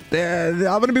 I'm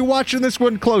going to be watching this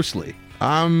one closely.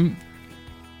 I'm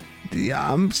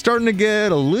starting to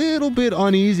get a little bit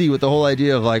uneasy with the whole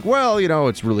idea of like, well,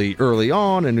 it's really early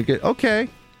on and okay,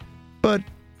 but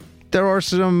there are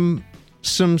some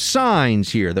signs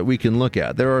here that we can look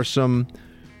at. There are some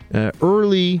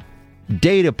early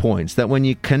data points that when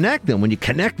you connect them, when you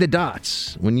connect the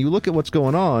dots, when you look at what's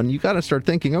going on, you got to start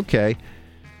thinking, okay,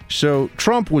 so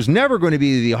Trump was never going to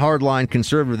be the hardline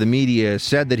conservative the media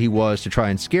said that he was to try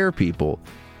and scare people.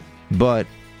 But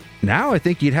now I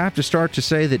think you'd have to start to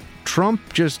say that Trump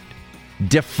just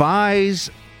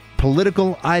defies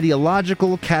political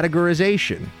ideological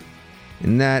categorization.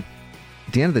 And that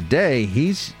at the end of the day,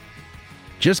 he's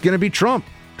just going to be Trump.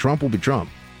 Trump will be Trump.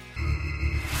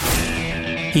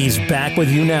 He's back with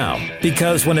you now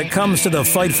because when it comes to the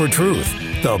fight for truth,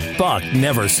 the buck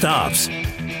never stops.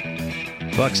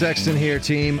 Buck Sexton here,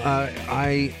 team.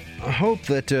 I hope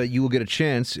that you will get a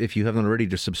chance, if you haven't already,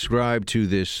 to subscribe to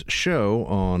this show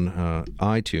on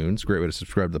iTunes. Great way to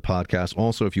subscribe to the podcast.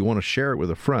 Also, if you want to share it with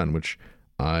a friend, which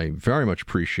I very much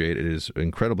appreciate, it is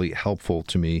incredibly helpful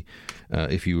to me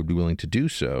if you would be willing to do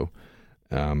so.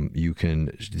 You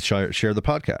can share the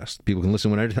podcast. People can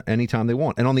listen anytime they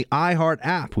want. And on the iHeart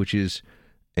app, which is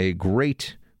a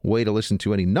great way to listen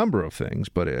to any number of things,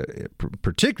 but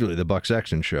particularly the Buck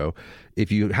Sexton Show.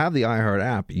 If you have the iHeart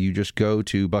app, you just go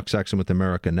to Buck Sexton with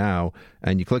America Now,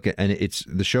 and you click it, and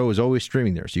the show is always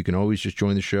streaming there, so you can always just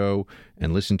join the show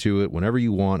and listen to it whenever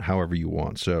you want, however you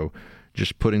want. So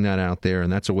just putting that out there,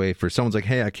 and that's a way for someone's like,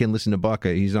 hey, I can't listen to Buck,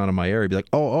 he's not in my area. Be like,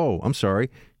 oh, I'm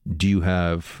sorry. Do you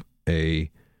have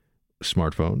a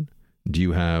smartphone? Do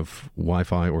you have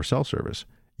Wi-Fi or cell service?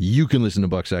 You can listen to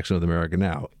Buck Sexton with America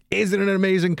Now. Isn't it an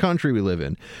amazing country we live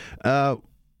in?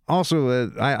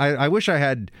 Also, I wish I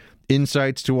had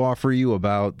insights to offer you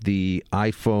about the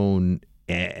iPhone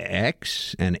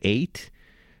X and 8.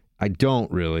 I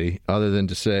don't really, other than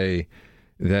to say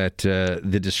that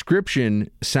the description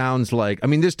sounds like,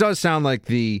 this does sound like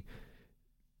the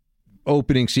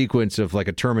opening sequence of like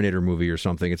a Terminator movie or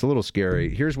something. It's a little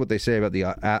scary. Here's what they say about the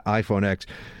iPhone X.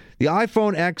 The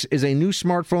iPhone X is a new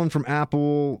smartphone from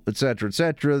Apple, etc.,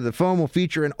 etc. The phone will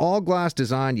feature an all-glass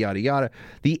design, yada, yada.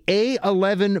 The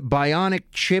A11 Bionic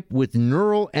chip with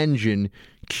neural engine,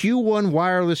 Q1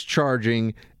 wireless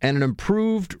charging, and an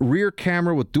improved rear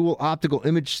camera with dual optical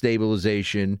image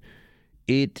stabilization.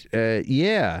 That's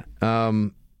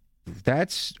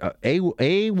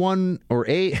A1 or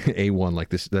A1 like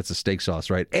this. That's a steak sauce,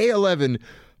 right? A11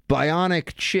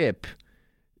 Bionic chip.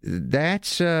 That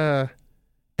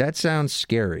sounds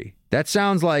scary. That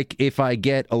sounds like if I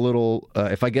get a little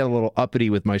uppity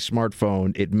with my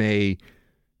smartphone, it may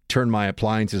turn my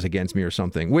appliances against me or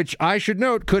something, which I should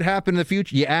note could happen in the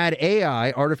future. You add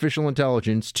AI, artificial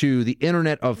intelligence, to the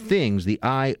Internet of Things, the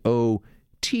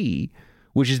IoT,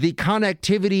 which is the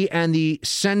connectivity and the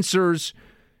sensors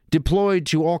deployed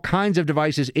to all kinds of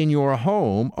devices in your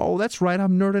home. Oh, that's right.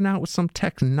 I'm nerding out with some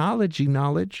technology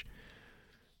knowledge.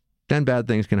 Then bad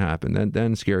things can happen.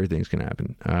 Then scary things can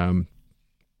happen.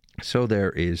 So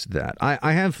there is that.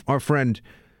 I have our friend.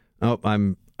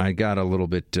 I got a little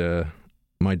bit.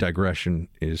 My digression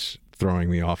is throwing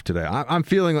me off today. I'm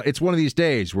feeling it's one of these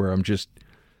days where I'm just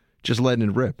letting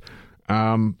it rip.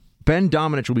 Ben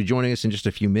Domenech will be joining us in just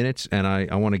a few minutes, and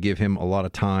I want to give him a lot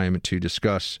of time to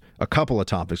discuss a couple of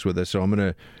topics with us. So I'm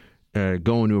going to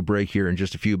go into a break here in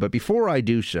just a few. But before I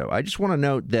do so, I just want to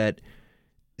note that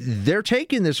they're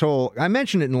taking this whole, I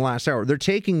mentioned it in the last hour, they're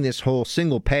taking this whole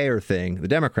single-payer thing, the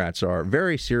Democrats are,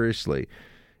 very seriously.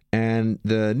 And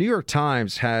the New York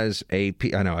Times has I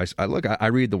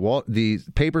read the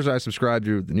papers I subscribe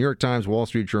to, the New York Times, Wall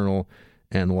Street Journal,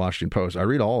 and the Washington Post. I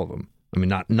read all of them. I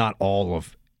mean, not all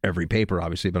of every paper,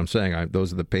 obviously, but I'm saying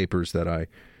those are the papers that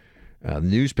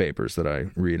newspapers that I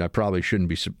read. I probably shouldn't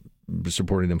be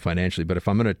supporting them financially, but if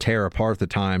I'm going to tear apart the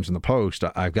Times and the Post,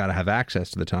 I've got to have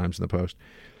access to the Times and the Post.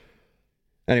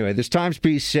 Anyway, this Times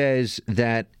piece says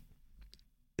that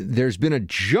there's been a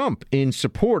jump in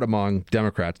support among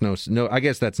Democrats. No, I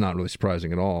guess that's not really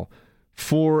surprising at all,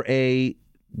 for a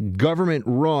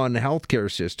government-run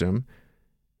healthcare system.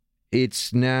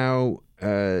 It's now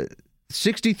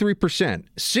 63%.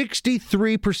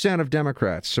 63% of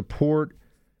Democrats support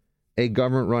a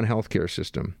government-run healthcare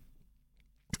system.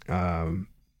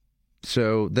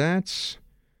 So that's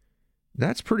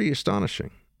pretty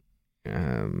astonishing.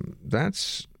 And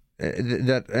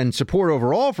support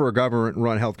overall for a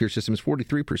government-run healthcare system is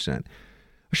 43%.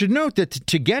 I should note that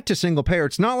to get to single payer,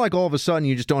 it's not like all of a sudden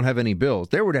you just don't have any bills.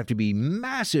 There would have to be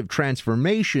massive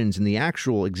transformations in the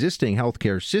actual existing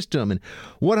healthcare system. And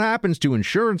what happens to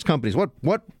insurance companies?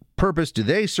 What purpose do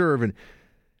they serve? And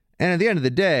at the end of the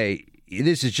day,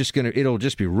 this is it'll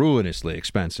just be ruinously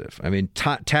expensive. I mean,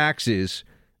 taxes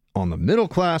on the middle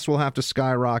class will have to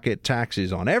skyrocket.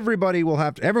 Taxes on everybody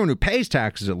everyone who pays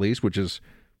taxes at least, which is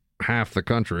half the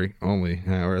country only,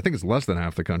 or I think it's less than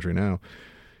half the country now.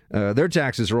 Their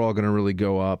taxes are all going to really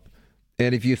go up.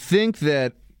 And if you think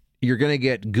that you're going to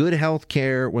get good health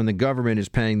care when the government is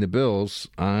paying the bills,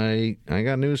 I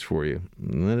got news for you.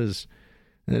 That is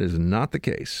not the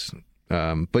case.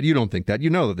 But you don't think that. You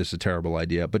know that this is a terrible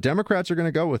idea. But Democrats are going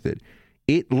to go with it.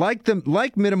 Like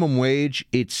minimum wage,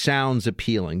 it sounds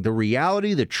appealing. The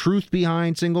reality, the truth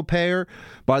behind single payer,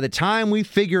 by the time we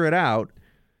figure it out,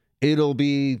 it'll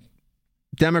be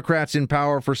Democrats in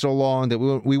power for so long that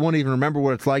we won't even remember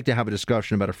what it's like to have a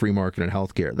discussion about a free market and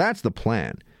health care. That's the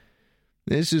plan.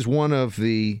 This is one of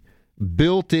the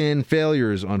built-in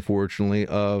failures, unfortunately,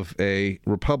 of a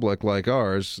republic like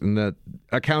ours, in that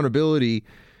accountability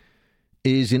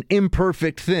is an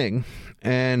imperfect thing,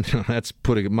 and that's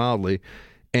putting it mildly.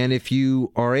 And if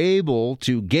you are able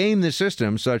to game the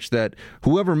system such that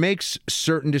whoever makes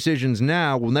certain decisions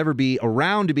now will never be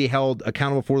around to be held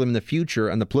accountable for them in the future,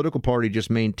 and the political party just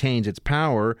maintains its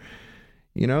power,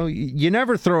 you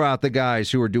never throw out the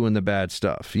guys who are doing the bad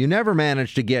stuff. You never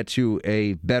manage to get to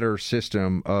a better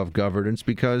system of governance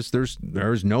because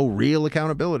there's no real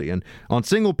accountability. And on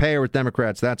single payer with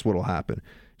Democrats, that's what'll happen.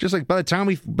 Just like by the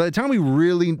time we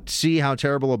really see how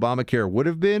terrible Obamacare would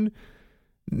have been,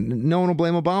 no one will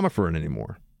blame Obama for it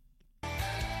anymore.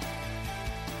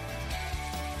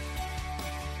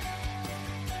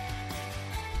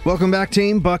 Welcome back,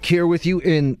 team. Buck here with you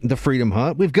in the Freedom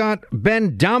Hut. We've got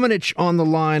Ben Domenech on the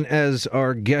line as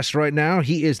our guest right now.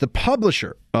 He is the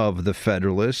publisher of The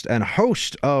Federalist and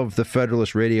host of the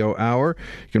Federalist Radio Hour.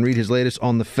 You can read his latest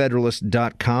on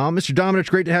thefederalist.com. Mr. Domenech,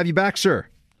 great to have you back, sir.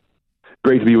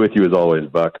 Great to be with you as always,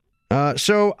 Buck.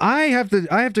 So I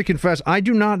have to confess, I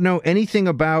do not know anything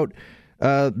about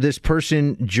this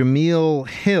person, Jemele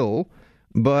Hill,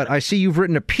 but I see you've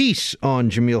written a piece on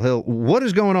Jemele Hill. What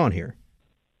is going on here?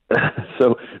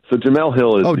 So Jemele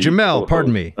Hill is Jemele,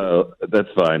 pardon me. That's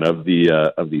fine. Of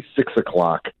the 6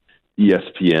 o'clock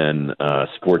ESPN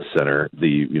Sports Center,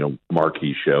 the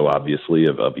marquee show, obviously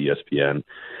of ESPN.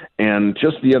 And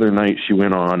just the other night, she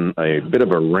went on a bit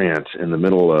of a rant in the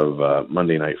middle of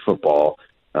Monday Night Football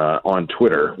on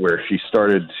Twitter, where she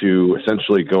started to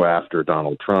essentially go after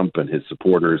Donald Trump and his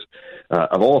supporters.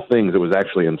 Of all things, it was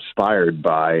actually inspired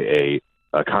by a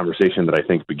conversation that I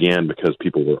think began because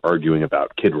people were arguing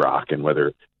about Kid Rock and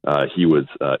whether he was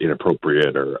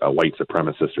inappropriate or a white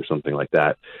supremacist or something like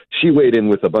that. She weighed in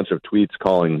with a bunch of tweets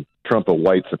calling Trump a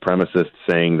white supremacist,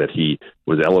 saying that he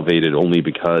was elevated only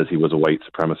because he was a white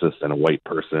supremacist and a white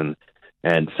person,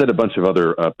 and said a bunch of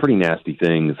other pretty nasty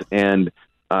things. And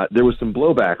there was some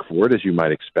blowback for it, as you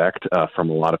might expect, from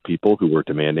a lot of people who were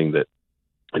demanding that,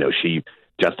 she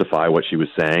justify what she was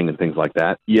saying and things like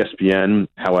that. ESPN,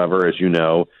 however, as you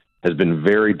know, has been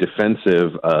very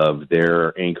defensive of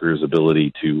their anchor's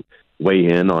ability to weigh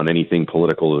in on anything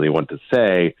political that they want to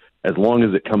say, as long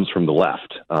as it comes from the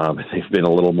left. They've been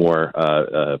a little more,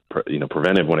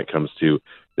 preventive when it comes to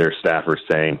their staffers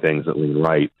saying things that lean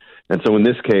right. And so in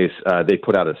this case, they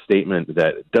put out a statement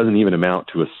that doesn't even amount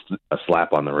to a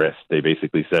slap on the wrist. They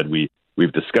basically said, we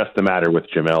We've discussed the matter with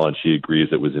Jemele, and she agrees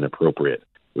it was inappropriate,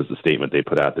 was the statement they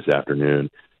put out this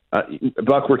afternoon.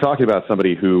 Buck, we're talking about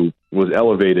somebody who was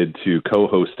elevated to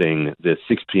co-hosting the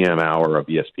 6 p.m. hour of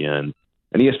ESPN.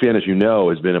 And ESPN, as you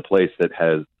know, has been a place that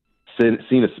has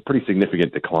seen a pretty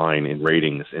significant decline in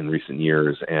ratings in recent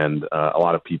years, and a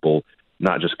lot of people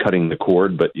not just cutting the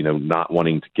cord, but, not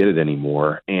wanting to get it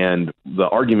anymore. And the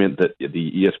argument that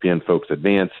the ESPN folks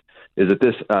advance is that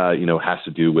this, has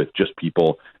to do with just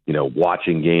people,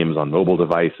 watching games on mobile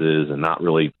devices and not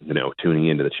really, tuning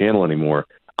into the channel anymore.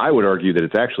 I would argue that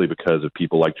it's actually because of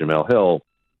people like Jemele Hill,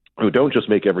 who don't just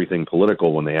make everything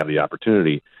political when they have the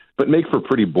opportunity, but make for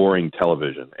pretty boring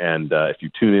television. And if you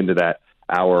tune into that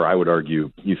hour, I would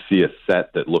argue you see a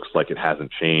set that looks like it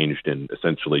hasn't changed in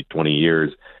essentially 20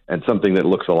 years, and something that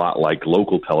looks a lot like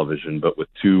local television, but with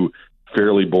two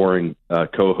fairly boring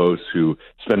co-hosts who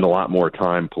spend a lot more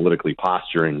time politically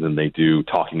posturing than they do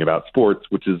talking about sports,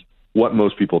 which is what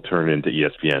most people turn into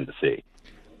ESPN to see.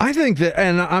 I think that,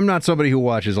 and I'm not somebody who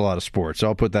watches a lot of sports, so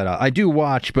I'll put that out. I do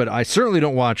watch, but I certainly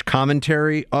don't watch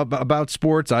commentary about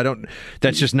sports. I don't.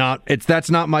 That's just not.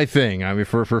 That's not my thing. I mean,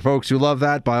 for folks who love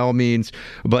that, by all means.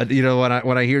 But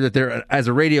when I hear that there, as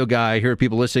a radio guy, I hear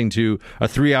people listening to a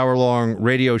 3-hour-long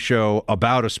radio show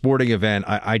about a sporting event.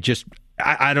 I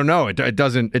don't know. It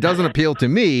doesn't appeal to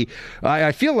me.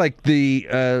 I feel like the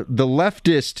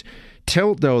leftist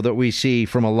tilt, though, that we see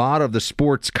from a lot of the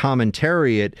sports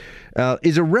commentariat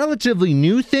is a relatively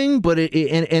new thing, but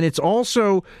it's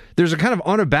also, there's a kind of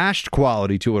unabashed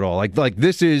quality to it all. Like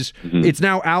this is, it's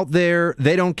now out there.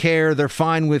 They don't care. They're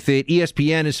fine with it.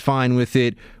 ESPN is fine with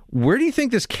it. Where do you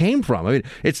think this came from? I mean,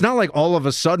 it's not like all of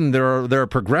a sudden there are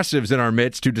progressives in our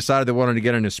midst who decided they wanted to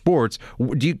get into sports.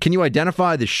 Can you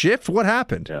identify the shift? What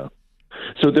happened? Yeah.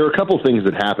 So there are a couple of things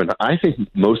that happened. I think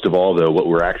most of all, though, what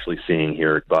we're actually seeing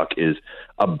here at Buck is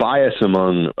a bias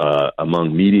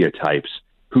among media types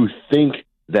who think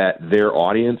that their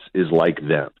audience is like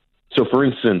them. So, for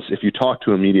instance, if you talk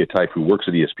to a media type who works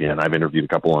at ESPN, I've interviewed a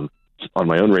couple on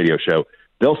my own radio show,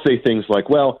 they'll say things like,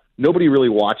 well, nobody really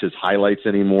watches highlights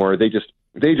anymore. They just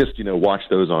watch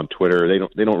those on Twitter.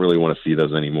 They don't really want to see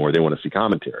those anymore. They want to see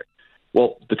commentary.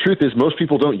 Well, the truth is most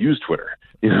people don't use Twitter.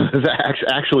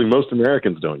 Actually, most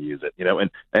Americans don't use it,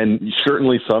 and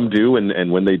certainly some do.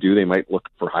 And when they do, they might look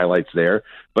for highlights there.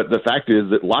 But the fact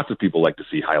is that lots of people like to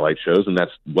see highlight shows, and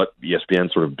that's what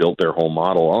ESPN sort of built their whole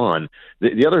model on.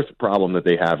 The other problem that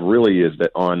they have really is that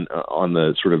on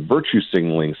the sort of virtue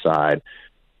signaling side,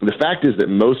 the fact is that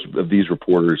most of these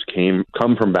reporters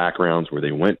come from backgrounds where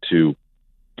they went to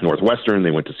Northwestern,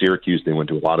 they went to Syracuse, they went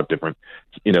to a lot of different,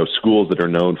 schools that are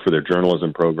known for their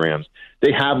journalism programs.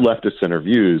 They have leftist center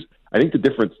views. I think the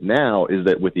difference now is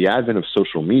that with the advent of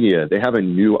social media, they have a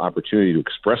new opportunity to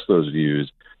express those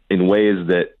views in ways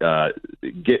that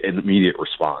get an immediate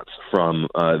response from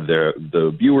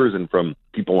the viewers and from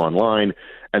people online,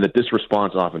 and that this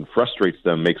response often frustrates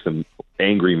them, makes them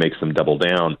angry, makes them double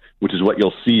down, which is what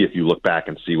you'll see if you look back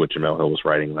and see what Jemele Hill was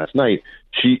writing last night.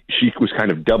 She was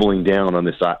kind of doubling down on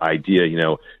this idea,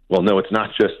 well, no, it's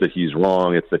not just that he's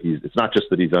wrong, it's not just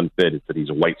that he's unfit, it's that he's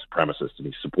a white supremacist, and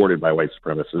he's supported by white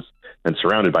supremacists and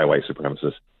surrounded by white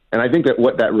supremacists. And I think that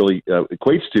what that really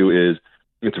equates to is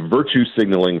it's virtue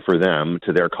signaling for them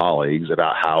to their colleagues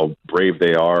about how brave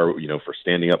they are, for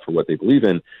standing up for what they believe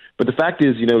in. But the fact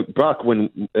is, Buck,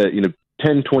 when,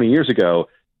 10, 20 years ago,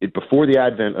 before the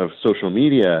advent of social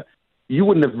media, you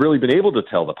wouldn't have really been able to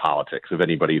tell the politics of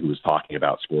anybody who was talking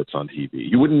about sports on TV.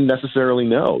 You wouldn't necessarily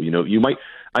know. You might.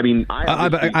 I mean,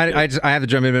 I have to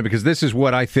jump in a minute because this is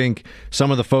what I think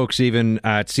some of the folks even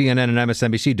at CNN and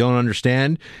MSNBC don't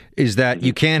understand is that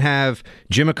you can't have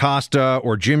Jim Acosta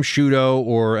or Jim Sciutto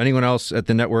or anyone else at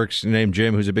the networks named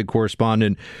Jim, who's a big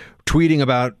correspondent, tweeting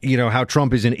about, how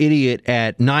Trump is an idiot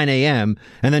at 9 a.m.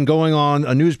 and then going on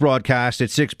a news broadcast at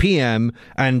 6 p.m.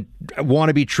 and want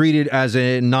to be treated as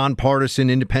a nonpartisan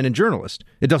independent journalist.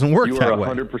 It doesn't work that way.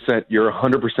 You're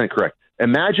 100% correct.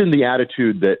 Imagine the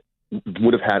attitude that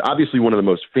would have had obviously one of the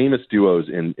most famous duos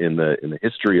in the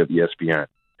history of ESPN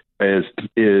is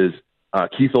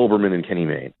Keith Olbermann and Kenny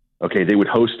Mayne. Okay, they would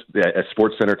host a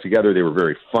Sports Center together. They were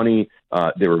very funny.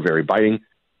 They were very biting.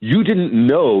 You didn't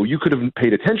know. You could have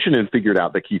paid attention and figured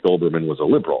out that Keith Olbermann was a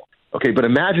liberal. Okay, but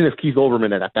imagine if Keith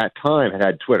Olbermann at that time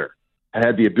had Twitter,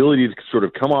 had the ability to sort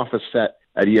of come off a set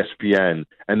at ESPN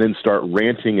and then start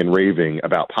ranting and raving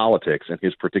about politics and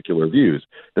his particular views.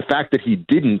 The fact that he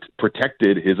didn't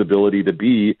protected his ability to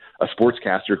be a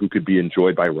sportscaster who could be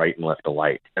enjoyed by right and left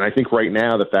alike. And I think right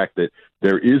now the fact that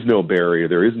there is no barrier,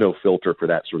 there is no filter for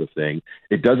that sort of thing,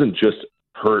 it doesn't just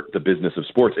hurt the business of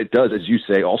sports. It does, as you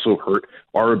say, also hurt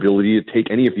our ability to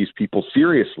take any of these people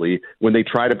seriously when they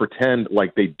try to pretend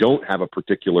like they don't have a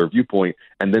particular viewpoint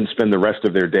and then spend the rest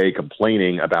of their day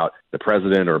complaining about the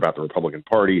president or about the Republican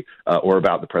Party or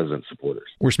about the president's supporters.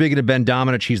 We're speaking to Ben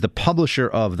Domenech. He's the publisher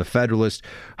of The Federalist,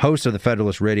 host of the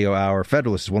Federalist Radio Hour.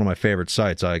 Federalist is one of my favorite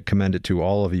sites. I commend it to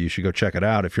all of you. You should go check it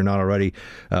out. If you're not already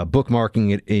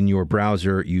bookmarking it in your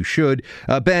browser, you should.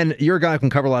 Ben, you're a guy who can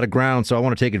cover a lot of ground, so I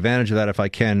want to take advantage of that if I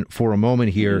can for a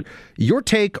moment here. Mm-hmm. Your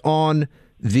take on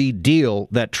the deal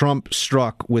that Trump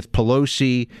struck with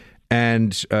Pelosi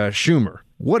and Schumer.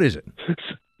 What is it?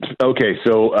 Okay,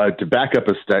 so to back up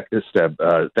a step,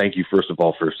 thank you, first of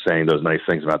all, for saying those nice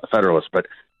things about the Federalist. But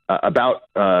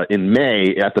in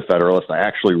May at the Federalist, I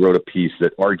actually wrote a piece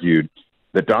that argued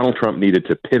that Donald Trump needed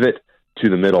to pivot to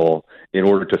the middle in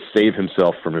order to save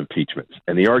himself from impeachment.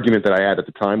 And the argument that I had at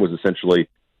the time was essentially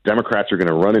Democrats are going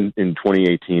to run in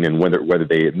 2018, and whether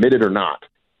they admit it or not,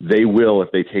 they will,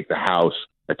 if they take the House,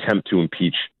 attempt to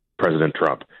impeach President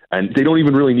Trump. And they don't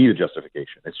even really need a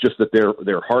justification. It's just that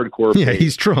their hardcore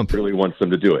he's Trump. Really wants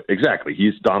them to do it. Exactly.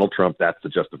 He's Donald Trump. That's the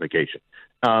justification.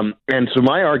 And so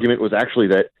my argument was actually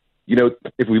that,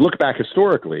 if we look back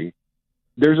historically,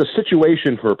 there's a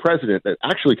situation for a president that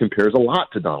actually compares a lot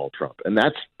to Donald Trump, and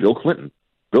that's Bill Clinton.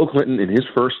 Bill Clinton, in his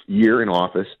first year in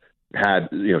office, had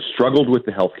struggled with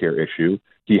the healthcare issue.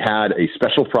 He had a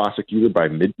special prosecutor by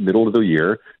middle of the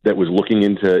year that was looking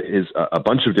into a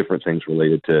bunch of different things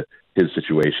related to his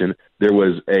situation. There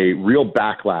was a real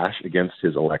backlash against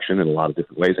his election in a lot of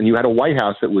different ways, and you had a White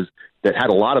House that had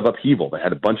a lot of upheaval. That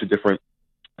had a bunch of different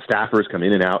staffers come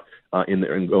in and out in the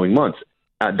ongoing months.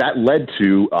 That led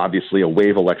to, obviously, a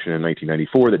wave election in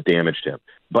 1994 that damaged him.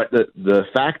 But the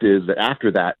fact is that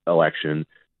after that election,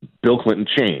 Bill Clinton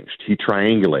changed. He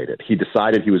triangulated. He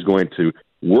decided he was going to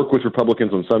work with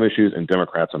Republicans on some issues and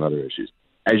Democrats on other issues.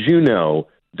 As you know,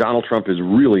 Donald Trump is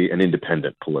really an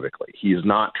independent politically. He is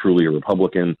not truly a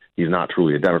Republican. He's not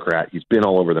truly a Democrat. He's been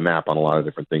all over the map on a lot of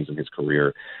different things in his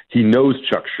career. He knows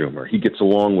Chuck Schumer. He gets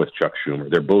along with Chuck Schumer.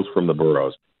 They're both from the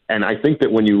boroughs. And I think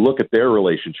that when you look at their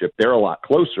relationship, they're a lot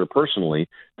closer personally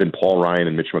than Paul Ryan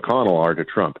and Mitch McConnell are to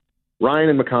Trump. Ryan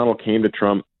and McConnell came to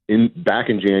Trump back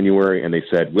in January, and they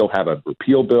said, we'll have a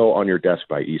repeal bill on your desk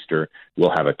by Easter.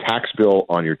 We'll have a tax bill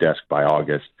on your desk by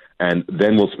August. And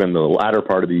then we'll spend the latter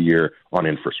part of the year on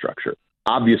infrastructure.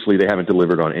 Obviously, they haven't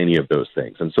delivered on any of those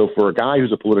things. And so for a guy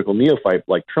who's a political neophyte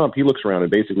like Trump, he looks around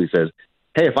and basically says,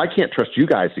 hey, if I can't trust you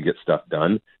guys to get stuff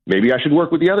done, maybe I should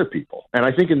work with the other people. And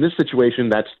I think in this situation,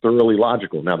 that's thoroughly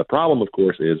logical. Now, the problem, of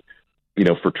course, is,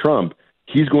 for Trump,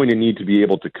 he's going to need to be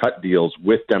able to cut deals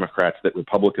with Democrats that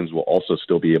Republicans will also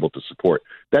still be able to support.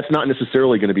 That's not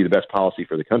necessarily going to be the best policy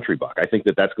for the country, Buck. I think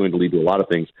that that's going to lead to a lot of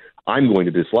things I'm going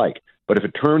to dislike. But if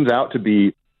it turns out to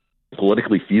be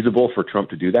politically feasible for Trump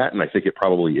to do that, and I think it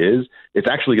probably is, it's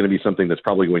actually going to be something that's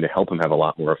probably going to help him have a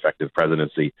lot more effective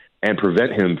presidency and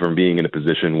prevent him from being in a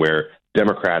position where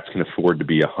Democrats can afford to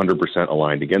be 100%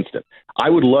 aligned against him. I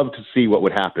would love to see what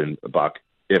would happen, Buck,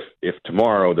 if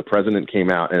tomorrow the president came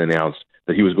out and announced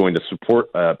that he was going to support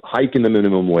a hike in the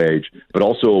minimum wage, but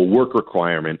also a work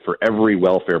requirement for every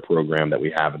welfare program that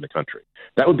we have in the country.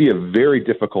 That would be a very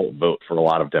difficult vote for a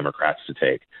lot of Democrats to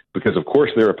take because, of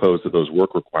course, they're opposed to those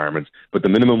work requirements. But the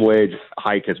minimum wage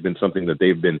hike has been something that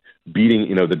they've been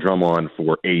beating, the drum on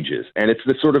for ages. And it's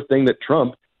the sort of thing that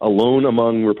Trump, alone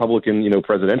among Republican,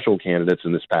 presidential candidates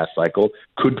in this past cycle,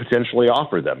 could potentially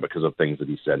offer them because of things that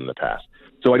he said in the past.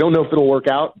 So I don't know if it'll work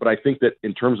out, but I think that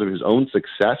in terms of his own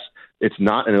success, it's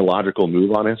not an illogical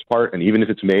move on his part. And even if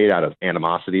it's made out of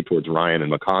animosity towards Ryan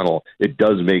and McConnell, it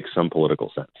does make some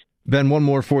political sense. Ben, one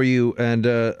more for you, and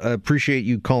I appreciate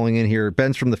you calling in here.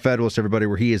 Ben's from The Federalist, everybody,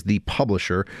 where he is the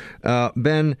publisher.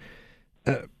 Ben,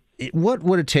 what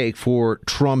would it take for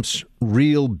Trump's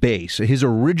real base, his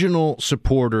original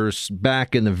supporters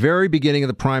back in the very beginning of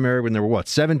the primary when there were,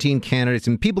 17 candidates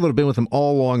and people that have been with him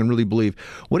all along and really believe,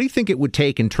 what do you think it would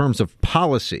take in terms of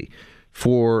policy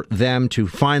for them to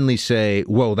finally say,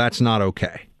 whoa, that's not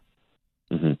okay?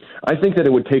 Mm-hmm. I think that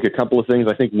it would take a couple of things.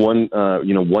 I think one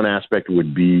aspect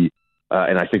would be,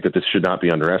 and I think that this should not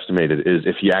be underestimated, is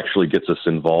if he actually gets us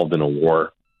involved in a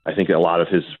war. I think a lot of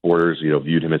his supporters,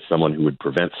 viewed him as someone who would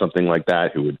prevent something like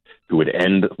that, who would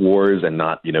end wars and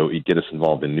not, get us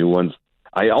involved in new ones.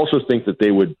 I also think that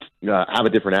they would have a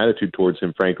different attitude towards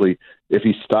him, frankly, if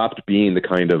he stopped being the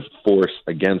kind of force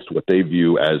against what they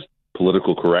view as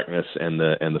political correctness and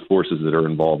the forces that are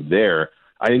involved there.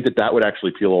 I think that would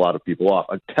actually peel a lot of people off.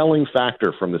 A telling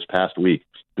factor from this past week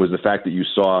was the fact that you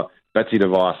saw Betsy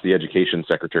DeVos, the education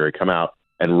secretary, come out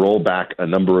and roll back a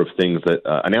number of things that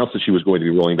announced that she was going to be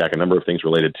rolling back a number of things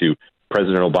related to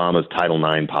President Obama's Title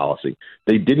IX policy.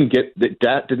 That didn't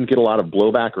get a lot of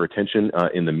blowback or attention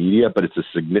in the media, but it's a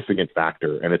significant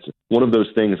factor, and it's one of those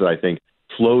things that I think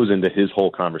flows into his whole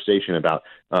conversation about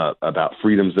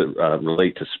freedoms that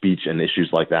relate to speech and issues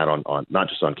like that on not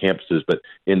just on campuses but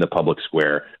in the public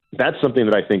square. That's something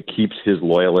that I think keeps his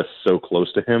loyalists so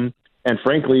close to him. And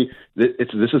frankly, this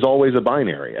is always a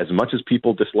binary. As much as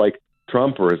people dislike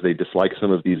Trump or as they dislike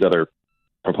some of these other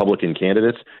Republican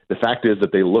candidates, the fact is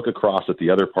that they look across at the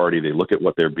other party, they look at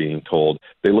what they're being told,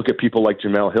 they look at people like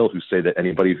Jamel Hill who say that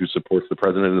anybody who supports the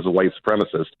president is a white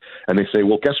supremacist, and they say,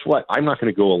 well, guess what? I'm not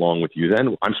going to go along with you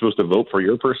then. I'm supposed to vote for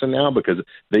your person now because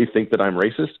they think that I'm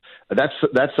racist.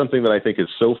 That's something that I think is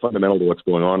so fundamental to what's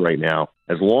going on right now.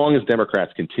 As long as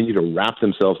Democrats continue to wrap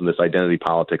themselves in this identity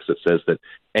politics that says that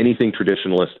anything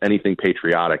traditionalist, anything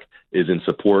patriotic is in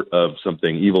support of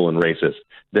something evil and racist,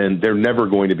 then they're never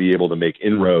going to be able to make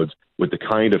inroads with the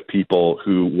kind of people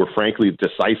who were frankly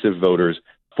decisive voters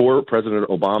for President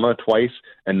Obama twice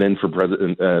and then for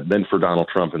Donald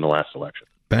Trump in the last election.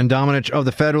 Ben Domenech of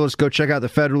The Federalist. Go check out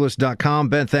thefederalist.com.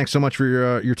 Ben, thanks so much for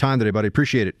your time today, buddy.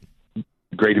 Appreciate it.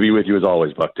 Great to be with you as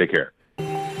always, Buck. Take care.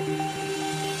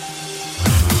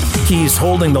 He's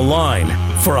holding the line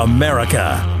for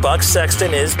America. Buck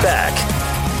Sexton is back.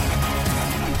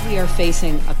 We are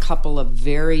facing a couple of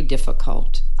very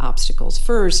difficult obstacles.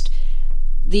 First,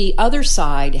 the other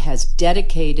side has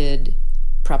dedicated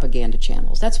propaganda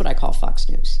channels. That's what I call Fox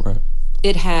News. Right.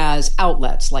 It has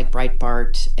outlets like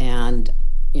Breitbart and,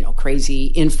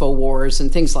 crazy InfoWars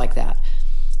and things like that.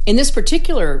 In this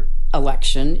particular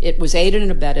election, it was aided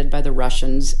and abetted by the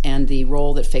Russians and the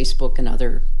role that Facebook and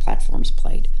other platforms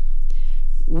played.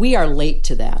 We are late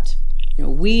to that.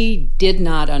 We did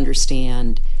not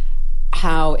understand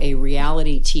how a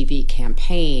reality TV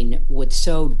campaign would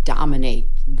so dominate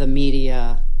the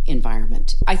media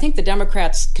environment. I think the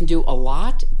Democrats can do a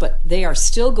lot, but they are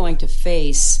still going to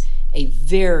face a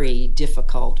very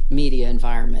difficult media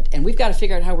environment. And we've got to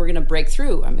figure out how we're going to break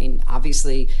through. I mean,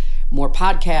 obviously, more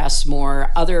podcasts,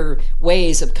 more other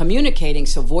ways of communicating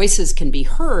so voices can be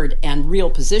heard and real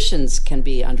positions can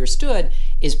be understood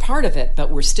is part of it, but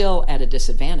we're still at a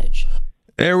disadvantage.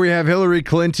 There we have Hillary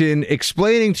Clinton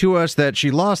explaining to us that she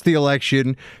lost the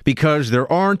election because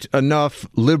there aren't enough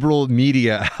liberal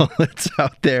media outlets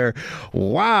out there.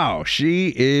 Wow,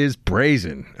 she is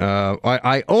brazen.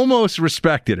 I almost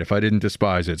respect it if I didn't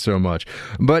despise it so much.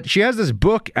 But she has this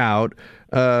book out,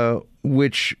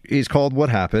 which is called What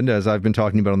Happened, as I've been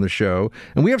talking about on the show.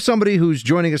 And we have somebody who's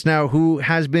joining us now who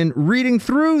has been reading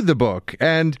through the book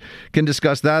and can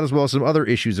discuss that as well as some other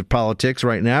issues of politics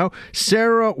right now.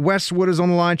 Sarah Westwood is on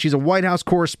the line. She's a White House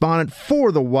correspondent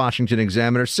for the Washington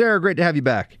Examiner. Sarah, great to have you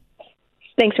back.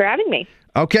 Thanks for having me.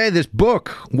 Okay, this book,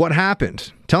 What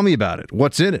Happened? Tell me about it.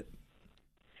 What's in it?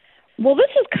 Well,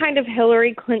 this is kind of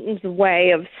Hillary Clinton's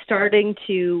way of starting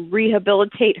to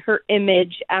rehabilitate her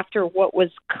image after what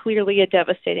was clearly a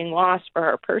devastating loss for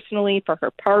her personally, for her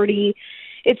party.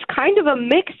 It's kind of a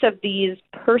mix of these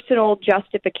personal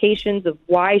justifications of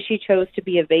why she chose to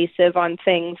be evasive on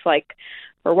things like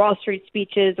her Wall Street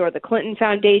speeches or the Clinton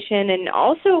Foundation, and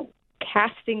also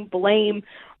casting blame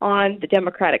on the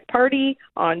Democratic Party,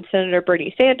 on Senator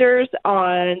Bernie Sanders,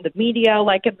 on the media,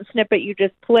 like in the snippet you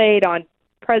just played, on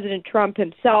President Trump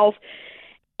himself.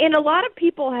 And a lot of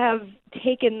people have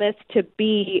taken this to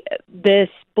be this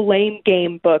blame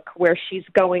game book where she's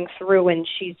going through and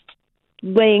she's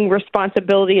laying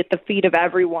responsibility at the feet of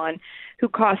everyone who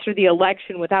cost her the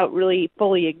election without really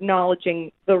fully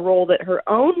acknowledging the role that her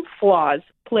own flaws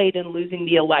played in losing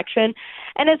the election.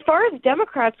 And as far as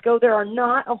Democrats go, there are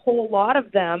not a whole lot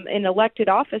of them in elected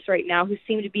office right now who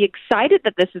seem to be excited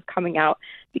that this is coming out,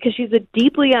 because she's a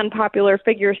deeply unpopular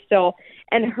figure still,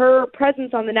 and her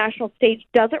presence on the national stage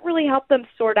doesn't really help them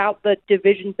sort out the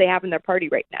divisions they have in their party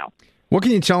right now. What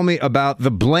can you tell me about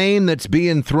the blame that's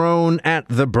being thrown at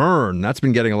the burn? That's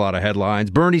been getting a lot of headlines.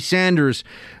 Bernie Sanders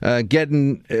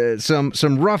getting some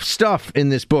rough stuff in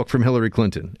this book from Hillary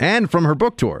Clinton and from her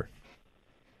book tour.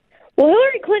 Well,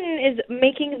 Hillary Clinton is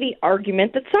making the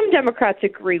argument that some Democrats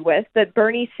agree with, that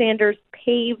Bernie Sanders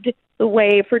paved the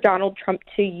way for Donald Trump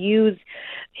to use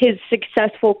his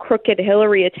successful crooked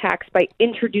Hillary attacks by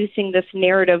introducing this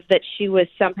narrative that she was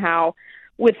somehow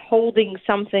withholding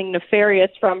something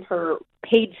nefarious from her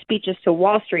paid speeches to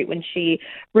Wall Street when she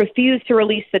refused to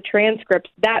release the transcripts.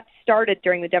 That started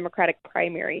during the Democratic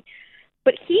primary.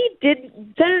 But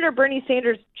Senator Bernie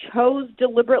Sanders chose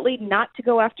deliberately not to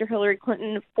go after Hillary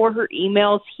Clinton for her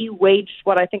emails. He waged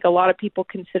what I think a lot of people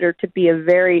consider to be a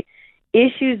very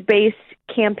issues-based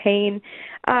campaign.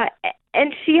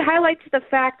 And she highlights the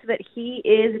fact that he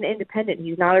is an independent.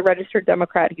 He's not a registered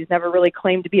Democrat. He's never really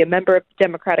claimed to be a member of the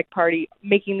Democratic Party,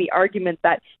 making the argument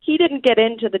that he didn't get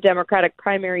into the Democratic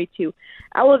primary to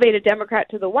elevate a Democrat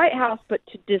to the White House, but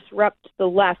to disrupt the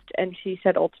left. And she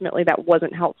said ultimately that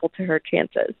wasn't helpful to her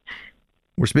chances.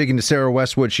 We're speaking to Sarah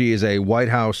Westwood. She is a White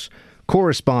House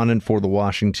correspondent for the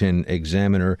Washington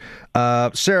Examiner.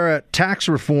 Sarah, tax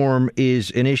reform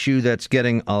is an issue that's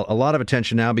getting a lot of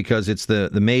attention now because it's the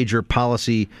major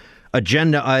policy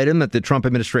agenda item that the Trump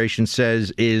administration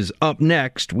says is up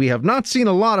next. We have not seen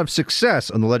a lot of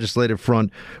success on the legislative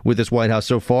front with this White House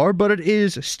so far, but it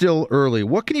is still early.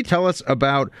 What can you tell us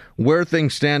about where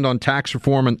things stand on tax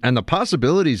reform and the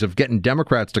possibilities of getting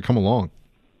Democrats to come along?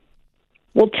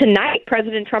 Well, tonight,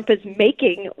 President Trump is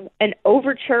making an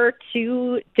overture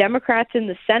to Democrats in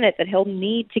the Senate that he'll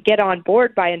need to get on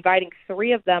board by inviting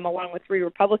 3 of them, along with 3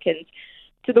 Republicans,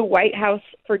 to the White House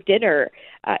for dinner.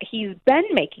 He's been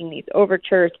making these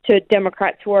overtures to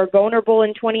Democrats who are vulnerable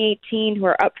in 2018, who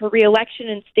are up for re-election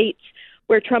in states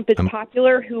where Trump is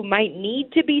popular, who might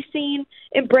need to be seen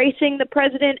embracing the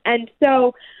president. And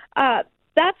so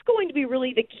that's going to be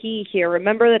really the key here.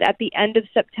 Remember that at the end of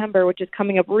September, which is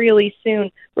coming up really soon,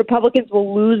 Republicans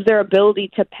will lose their ability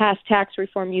to pass tax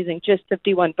reform using just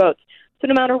 51 votes. So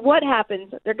no matter what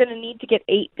happens, they're going to need to get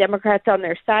 8 Democrats on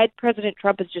their side. President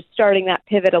Trump is just starting that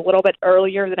pivot a little bit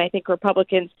earlier than I think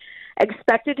Republicans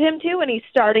expected him to, and he's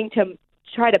starting to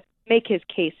try to make his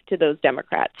case to those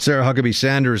Democrats. Sarah Huckabee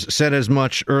Sanders said as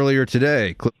much earlier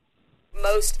today.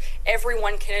 Most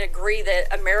everyone can agree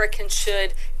that Americans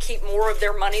should keep more of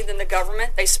their money than the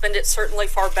government. They spend it certainly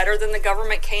far better than the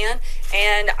government can.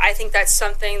 And I think that's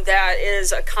something that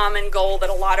is a common goal that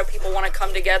a lot of people want to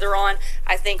come together on.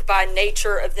 I think by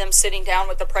nature of them sitting down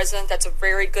with the president, that's a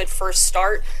very good first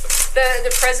start.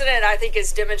 The president, I think,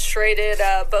 has demonstrated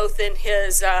both in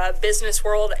his business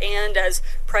world and as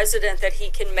president that he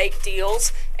can make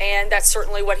deals. And that's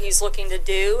certainly what he's looking to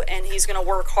do. And he's going to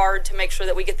work hard to make sure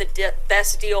that we get the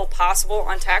best deal possible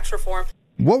on tax reform.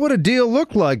 What would a deal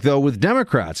look like, though, with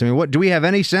Democrats? I mean, what do we have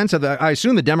any sense of that? I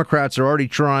assume the Democrats are already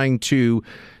trying to,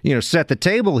 set the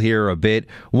table here a bit.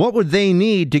 What would they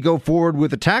need to go forward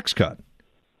with a tax cut?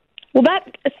 Well,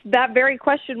 that very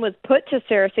question was put to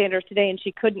Sarah Sanders today, and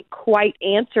she couldn't quite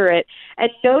answer it. And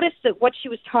notice that what she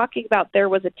was talking about there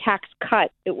was a tax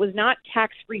cut. It was not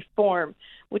tax reform,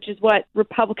 which is what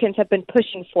Republicans have been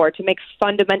pushing for, to make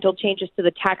fundamental changes to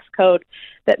the tax code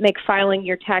that make filing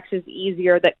your taxes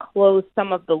easier, that close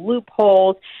some of the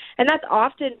loopholes. And that's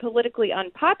often politically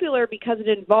unpopular because it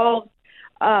involves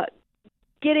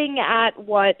getting at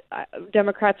what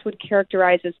Democrats would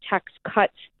characterize as tax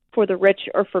cuts for the rich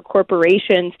or for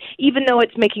corporations, even though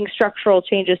it's making structural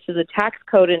changes to the tax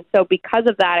code. And so because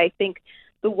of that, I think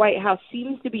the White House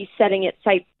seems to be setting its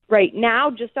sights right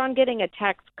now just on getting a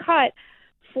tax cut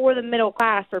for the middle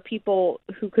class, for people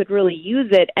who could really use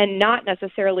it, and not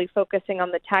necessarily focusing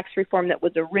on the tax reform that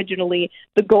was originally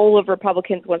the goal of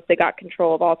Republicans once they got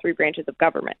control of all 3 branches of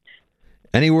government.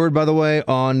 Any word, by the way,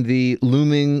 on the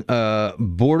looming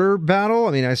border battle?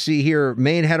 I mean, I see here,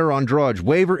 main header on Drudge,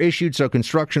 waiver issued so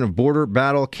construction of border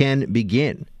battle can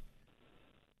begin.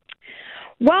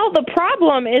 Well, the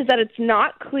problem is that it's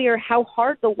not clear how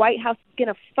hard the White House is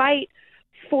going to fight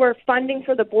for funding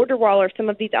for the border wall or some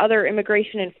of these other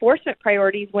immigration enforcement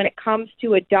priorities when it comes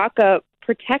to a DACA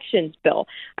protections bill.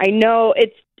 I know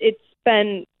it's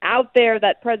been out there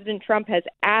that President Trump has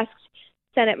asked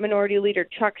Senate Minority Leader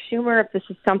Chuck Schumer if this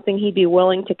is something he'd be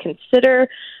willing to consider,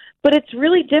 but it's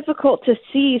really difficult to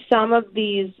see some of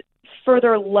these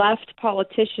further left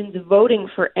politicians voting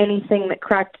for anything that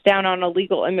cracks down on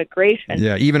illegal immigration.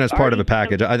 Yeah, even as part of a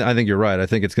package. I think you're right. I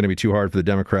think it's going to be too hard for the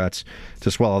Democrats to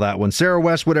swallow that one. Sarah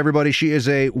Westwood, everybody. She is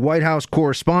a White House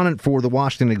correspondent for the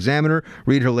Washington Examiner.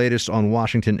 Read her latest on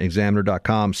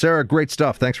WashingtonExaminer.com. Sarah, great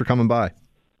stuff. Thanks for coming by.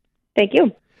 Thank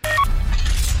you.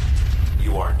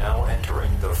 You are now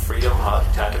entering the Freedom Hut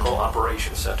Tactical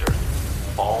Operations Center.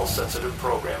 All sensitive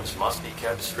programs must be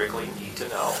kept strictly need to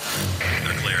know.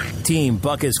 They're clear. Team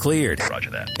Buck is cleared. Roger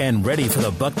that. And ready for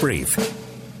the Buck Brief.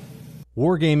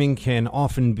 Wargaming can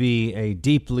often be a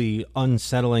deeply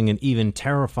unsettling and even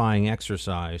terrifying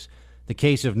exercise. The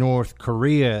case of North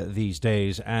Korea these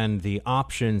days and the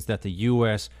options that the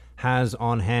U.S. has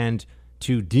on hand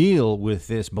to deal with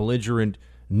this belligerent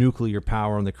nuclear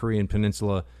power on the Korean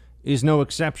Peninsula is no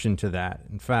exception to that.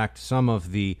 In fact, some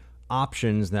of the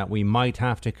options that we might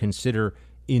have to consider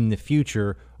in the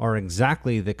future are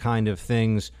exactly the kind of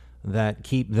things that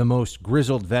keep the most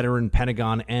grizzled veteran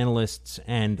Pentagon analysts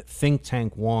and think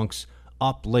tank wonks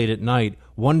up late at night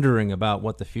wondering about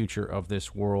what the future of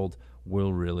this world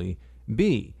will really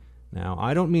be. Now,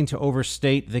 I don't mean to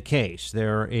overstate the case.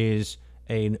 There is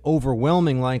an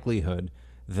overwhelming likelihood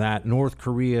that North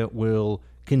Korea will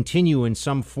continue in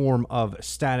some form of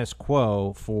status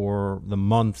quo for the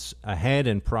months ahead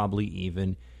and probably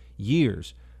even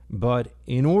years. But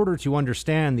in order to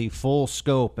understand the full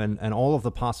scope and all of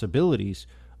the possibilities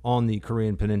on the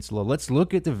Korean Peninsula, let's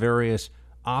look at the various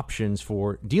options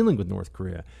for dealing with North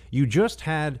Korea. You just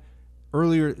had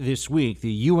earlier this week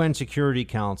the UN Security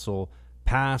Council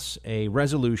pass a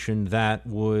resolution that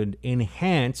would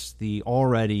enhance the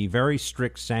already very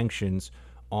strict sanctions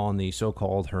on the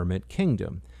so-called Hermit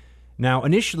Kingdom. Now,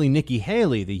 initially, Nikki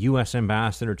Haley, the U.S.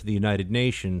 ambassador to the United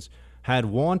Nations, had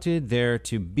wanted there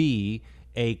to be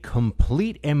a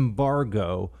complete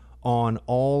embargo on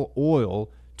all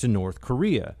oil to North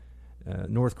Korea.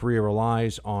 North Korea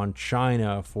relies on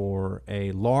China for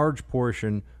a large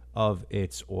portion of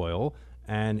its oil,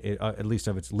 and at least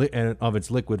of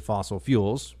its liquid fossil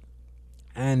fuels.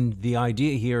 And the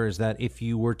idea here is that if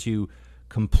you were to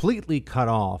completely cut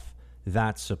off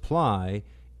that supply,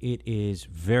 it is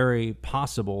very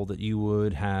possible that you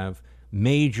would have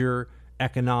major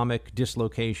economic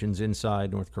dislocations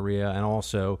inside North Korea, and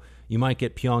also you might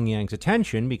get Pyongyang's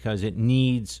attention because it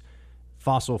needs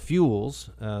fossil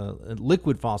fuels,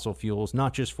 liquid fossil fuels,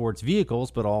 not just for its vehicles,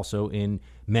 but also in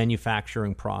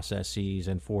manufacturing processes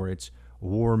and for its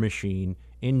war machine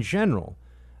in general.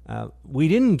 We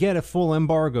didn't get a full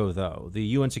embargo, though. The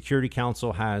UN Security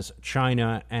Council has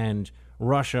China and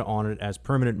Russia on it as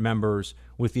permanent members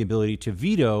with the ability to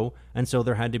veto, and so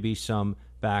there had to be some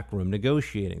backroom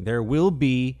negotiating. There will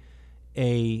be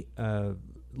a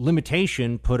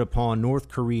limitation put upon North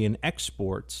Korean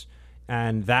exports,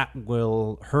 and that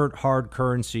will hurt hard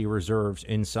currency reserves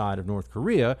inside of North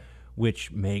Korea,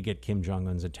 which may get Kim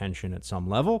Jong-un's attention at some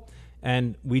level.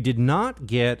 And we did not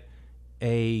get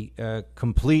a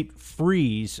complete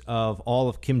freeze of all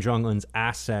of Kim Jong-un's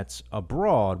assets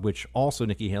abroad, which also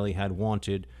Nikki Haley had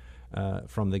wanted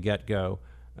from the get-go.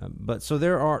 But so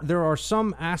there are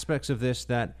some aspects of this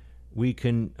that we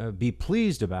can be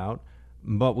pleased about,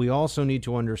 but we also need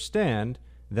to understand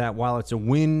that while it's a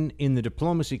win in the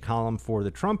diplomacy column for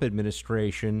the Trump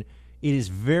administration, it is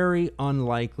very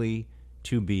unlikely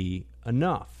to be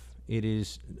enough. It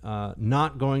is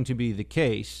not going to be the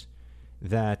case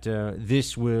that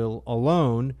this will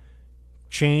alone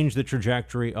change the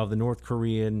trajectory of the North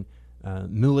Korean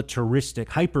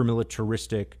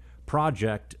hyper-militaristic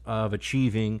project of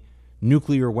achieving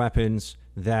nuclear weapons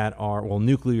that are,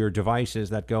 nuclear devices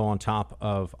that go on top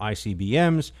of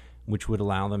ICBMs, which would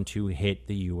allow them to hit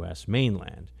the U.S.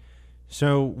 mainland.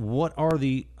 So what are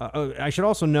the... I should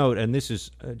also note, and this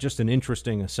is just an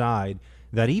interesting aside,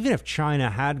 that even if China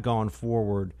had gone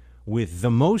forward with the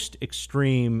most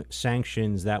extreme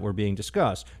sanctions that were being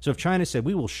discussed, so if China said,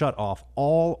 we will shut off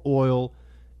all oil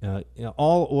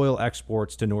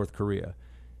exports to North Korea,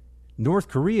 North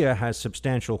Korea has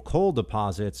substantial coal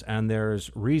deposits, and there's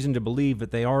reason to believe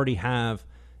that they already have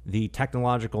the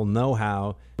technological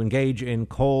know-how to engage in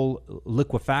coal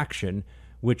liquefaction,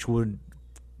 which would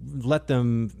let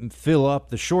them fill up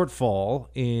the shortfall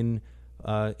in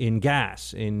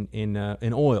gas,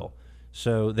 in oil.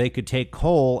 So they could take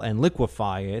coal and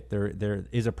liquefy it. There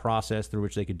is a process through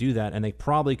which they could do that, and they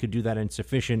probably could do that in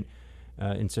sufficient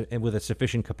with a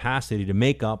sufficient capacity to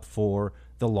make up for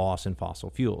the loss in fossil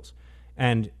fuels.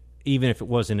 And even if it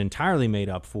wasn't entirely made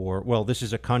up for, well, this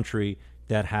is a country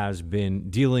that has been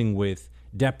dealing with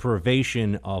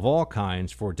deprivation of all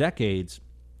kinds for decades.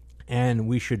 And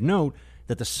we should note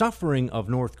that the suffering of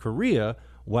North Korea,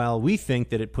 while we think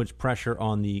that it puts pressure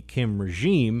on the Kim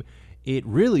regime, it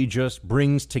really just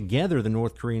brings together the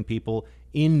North Korean people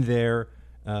in their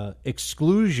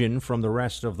exclusion from the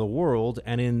rest of the world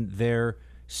and in their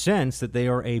sense that they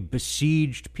are a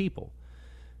besieged people.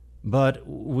 But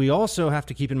we also have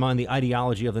to keep in mind the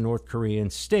ideology of the North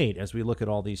Korean state as we look at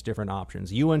all these different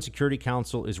options. The UN Security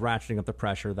Council is ratcheting up the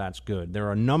pressure. That's good. There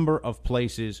are a number of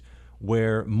places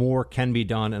where more can be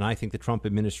done, and I think the Trump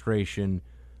administration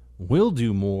will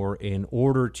do more in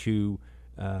order to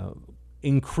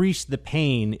increase the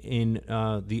pain in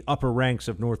the upper ranks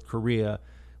of North Korea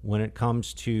when it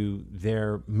comes to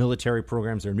their military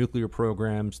programs, their nuclear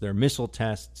programs, their missile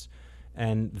tests.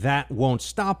 And that won't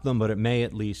stop them, but it may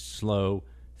at least slow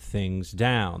things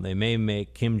down. They may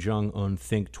make Kim Jong-un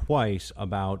think twice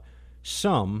about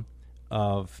some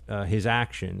of his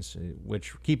actions,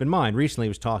 which, keep in mind, recently he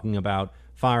was talking about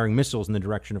firing missiles in the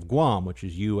direction of Guam, which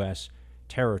is U.S.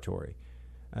 territory.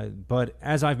 But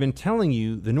as I've been telling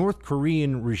you, the North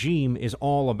Korean regime is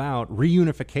all about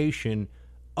reunification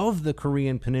of the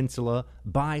Korean Peninsula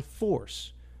by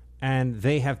force. And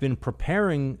they have been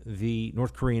preparing the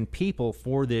North Korean people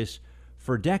for this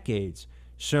for decades.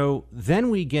 So then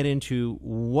we get into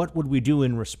what would we do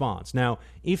in response. Now,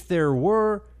 if there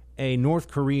were a North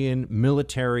Korean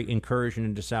military incursion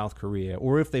into South Korea,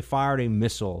 or if they fired a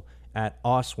missile at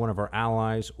us, one of our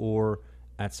allies, or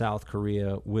at South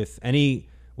Korea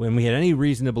when we had any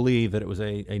reason to believe that it was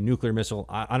a nuclear missile,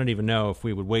 I don't even know if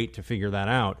we would wait to figure that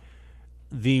out.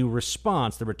 The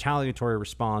response, the retaliatory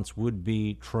response, would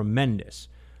be tremendous.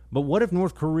 But what if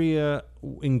North Korea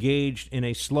engaged in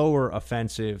a slower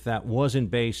offensive that wasn't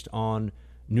based on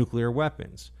nuclear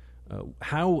weapons?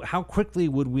 How quickly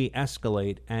would we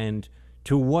escalate, and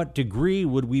to what degree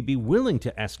would we be willing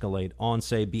to escalate on,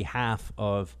 say, behalf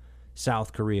of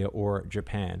South Korea or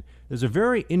Japan? There's a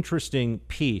very interesting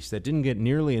piece that didn't get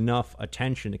nearly enough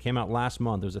attention. It came out last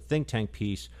month. There was a think tank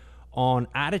piece on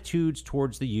attitudes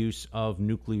towards the use of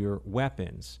nuclear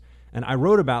weapons. And I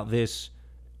wrote about this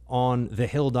on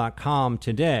thehill.com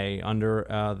today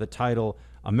under the title,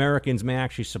 Americans May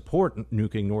Actually Support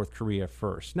Nuking North Korea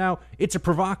First. Now, it's a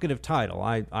provocative title.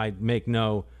 I make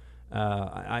no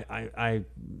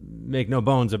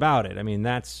bones about it. I mean,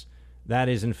 that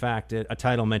is in fact a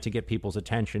title meant to get people's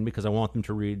attention because I want them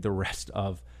to read the rest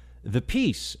of the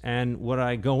piece. And what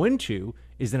I go into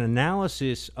is an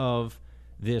analysis of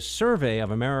this survey of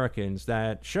Americans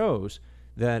that shows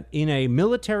that in a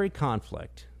military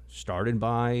conflict started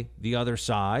by the other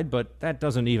side, but that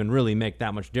doesn't even really make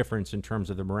that much difference in terms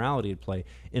of the morality at play.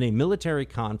 In a military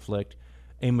conflict,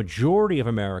 a majority of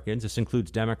Americans, this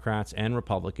includes Democrats and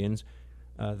Republicans,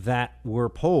 that were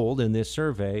polled in this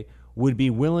survey, would be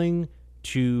willing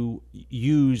to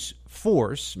use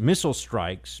force, missile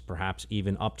strikes, perhaps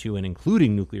even up to and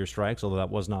including nuclear strikes, although that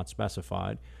was not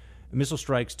specified, missile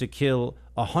strikes to kill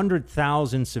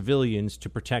 100,000 civilians to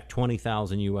protect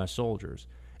 20,000 U.S. soldiers.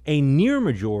 A near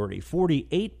majority,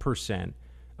 48%,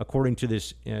 according to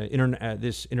this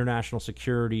this International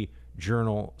Security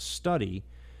Journal study,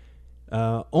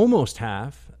 almost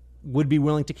half would be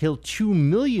willing to kill 2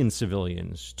 million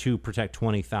civilians to protect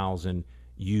 20,000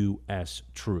 U.S.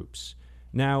 troops.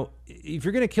 Now, if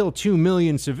you're going to kill 2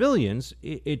 million civilians,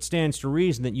 it stands to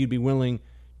reason that you'd be willing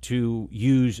to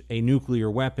use a nuclear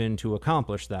weapon to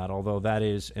accomplish that, although that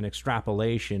is an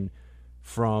extrapolation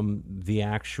from the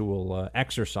actual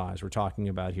exercise we're talking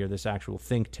about here, this actual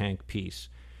think tank piece.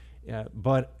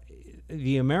 But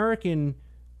the American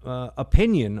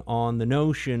opinion on the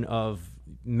notion of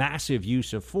massive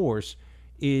use of force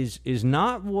is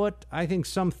not what I think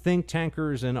some think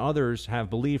tankers and others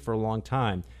have believed for a long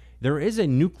time. There is a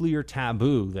nuclear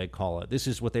taboo, they call it. This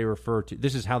is what they refer to.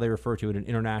 This is how they refer to it in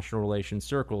international relations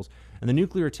circles. And the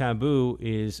nuclear taboo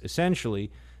is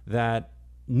essentially that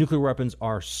nuclear weapons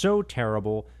are so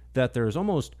terrible that there's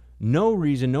almost no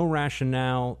reason, no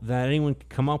rationale that anyone can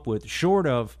come up with, short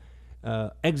of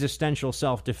existential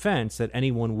self-defense, that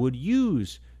anyone would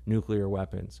use nuclear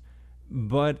weapons.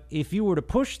 But if you were to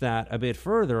push that a bit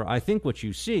further, I think what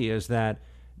you see is that,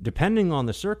 depending on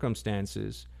the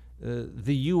circumstances,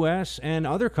 the U.S. and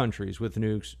other countries with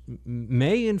nukes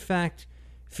may, in fact,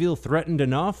 feel threatened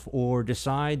enough or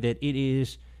decide that it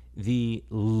is the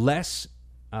less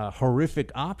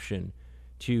horrific option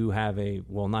to have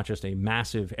not just a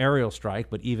massive aerial strike,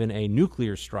 but even a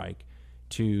nuclear strike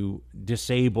to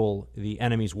disable the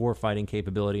enemy's warfighting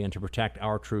capability and to protect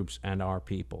our troops and our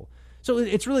people. So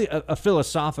it's really a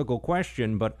philosophical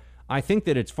question, but I think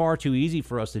that it's far too easy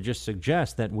for us to just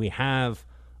suggest that we have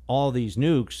all these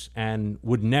nukes and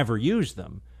would never use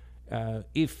them.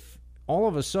 If all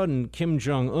of a sudden Kim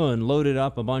Jong-un loaded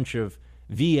up a bunch of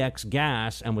VX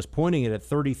gas and was pointing it at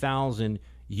 30,000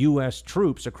 U.S.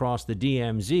 troops across the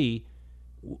DMZ,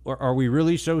 are we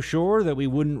really so sure that we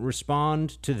wouldn't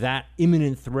respond to that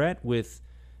imminent threat with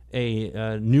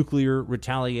a nuclear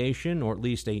retaliation, or at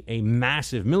least a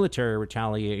massive military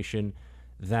retaliation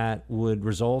that would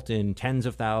result in tens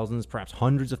of thousands, perhaps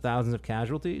hundreds of thousands of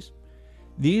casualties?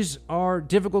 These are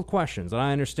difficult questions, and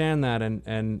I understand that,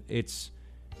 and it's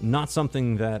not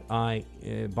something that I,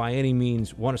 by any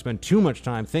means, want to spend too much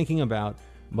time thinking about.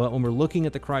 But when we're looking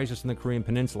at the crisis in the Korean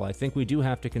Peninsula, I think we do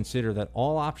have to consider that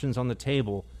all options on the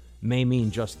table may mean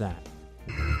just that.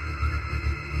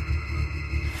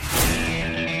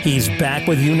 He's back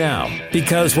with you now,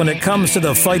 because when it comes to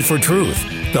the fight for truth,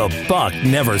 the buck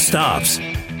never stops.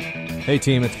 Hey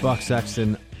team, it's Buck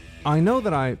Sexton. I know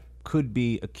that I could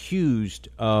be accused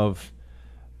of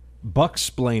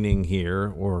buck-splaining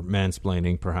here, or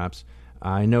mansplaining perhaps.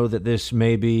 I know that this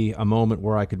may be a moment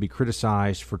where I could be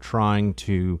criticized for trying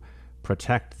to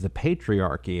protect the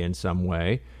patriarchy in some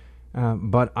way,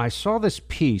 but I saw this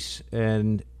piece,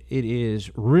 and it is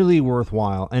really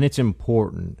worthwhile, and it's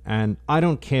important. And I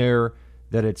don't care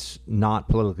that it's not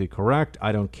politically correct.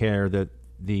 I don't care that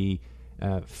the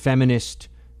feminist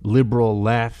liberal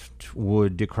left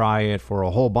would decry it for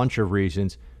a whole bunch of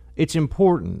reasons. It's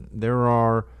important. There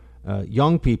are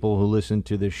young people who listen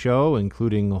to this show,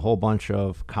 including a whole bunch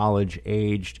of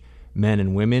college-aged men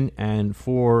and women. And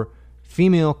for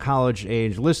female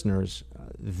college-age listeners,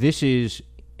 this is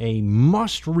a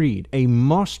must-read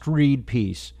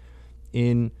piece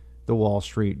in the Wall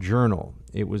Street Journal.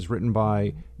 It was written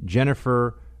by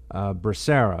Jennifer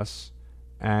Braceras,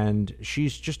 and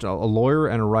she's just a lawyer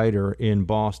and a writer in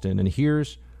Boston. And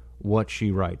here's what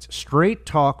she writes. Straight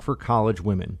talk for college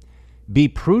women. Be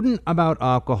prudent about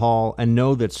alcohol and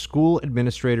know that school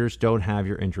administrators don't have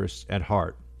your interests at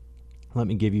heart. Let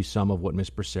me give you some of what Ms.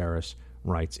 Braceras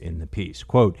writes in the piece.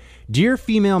 Quote, Dear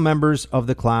female members of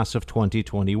the class of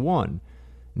 2021,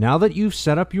 now that you've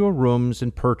set up your rooms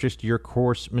and purchased your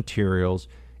course materials,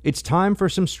 it's time for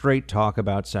some straight talk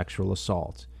about sexual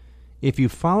assault. If you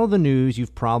follow the news,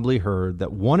 you've probably heard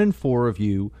that 1 in 4 of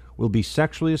you will be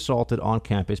sexually assaulted on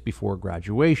campus before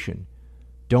graduation.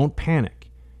 Don't panic.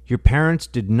 Your parents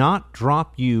did not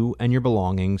drop you and your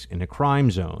belongings in a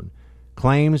crime zone.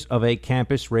 Claims of a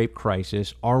campus rape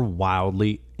crisis are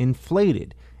wildly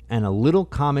inflated, and a little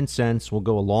common sense will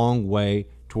go a long way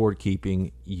toward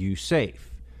keeping you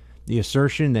safe. The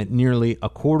assertion that nearly a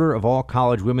quarter of all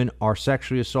college women are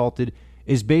sexually assaulted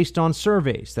is based on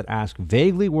surveys that ask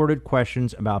vaguely worded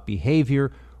questions about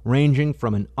behavior ranging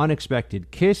from an unexpected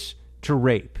kiss to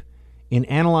rape. In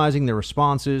analyzing the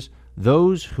responses,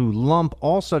 those who lump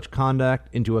all such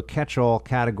conduct into a catch-all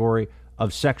category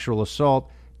of sexual assault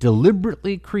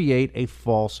deliberately create a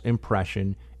false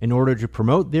impression in order to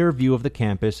promote their view of the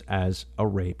campus as a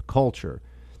rape culture.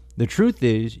 The truth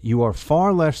is, you are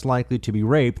far less likely to be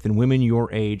raped than women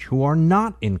your age who are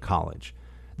not in college.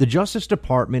 The Justice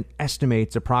Department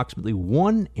estimates approximately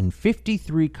 1 in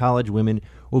 53 college women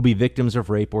will be victims of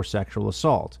rape or sexual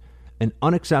assault, an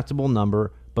unacceptable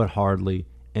number, but hardly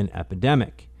an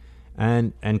epidemic.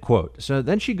 And quote. So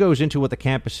then she goes into what the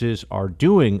campuses are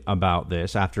doing about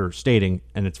this after stating,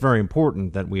 and it's very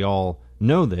important that we all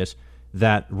know this,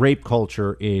 that rape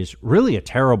culture is really a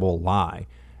terrible lie,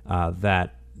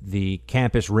 that the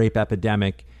campus rape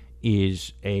epidemic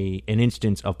is an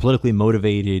instance of politically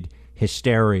motivated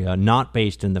hysteria, not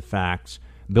based in the facts,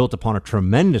 built upon a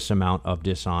tremendous amount of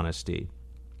dishonesty.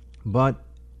 But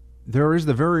there is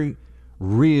the very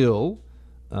real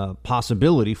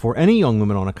possibility for any young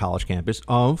woman on a college campus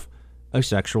of a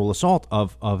sexual assault,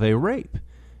 of a rape.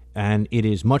 And it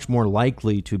is much more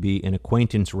likely to be an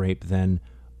acquaintance rape than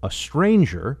a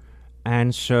stranger.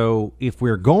 And so if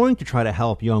we're going to try to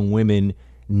help young women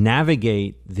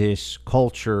navigate this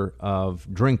culture of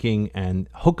drinking and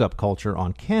hookup culture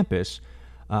on campus,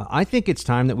 I think it's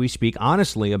time that we speak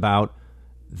honestly about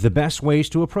the best ways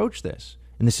to approach this.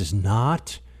 And this is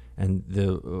not, and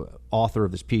the author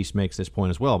of this piece makes this point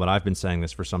as well, but I've been saying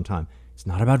this for some time, it's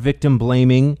not about victim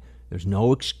blaming. There's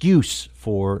no excuse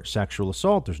for sexual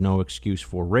assault. There's no excuse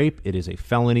for rape. It is a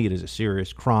felony. It is a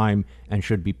serious crime and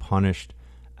should be punished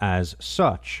as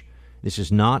such. This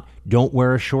is not don't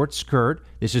wear a short skirt.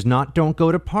 This is not don't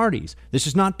go to parties. This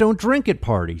is not don't drink at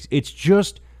parties. It's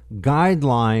just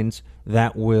guidelines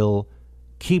that will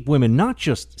keep women not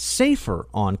just safer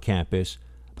on campus,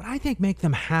 but I think make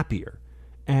them happier.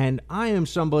 And I am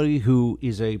somebody who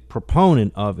is a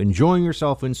proponent of enjoying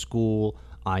yourself in school.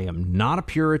 I am not a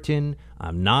Puritan.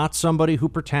 I'm not somebody who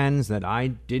pretends that I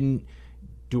didn't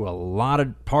do a lot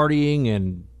of partying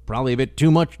and probably a bit too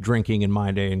much drinking in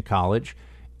my day in college.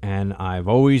 And I've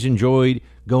always enjoyed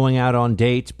going out on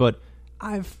dates, but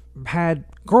I've had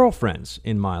girlfriends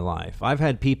in my life. I've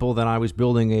had people that I was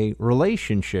building a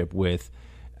relationship with.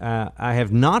 I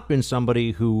have not been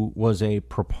somebody who was a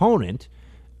proponent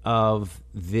of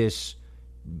this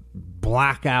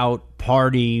blackout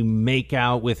party, make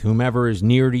out with whomever is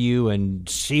near to you and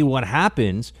see what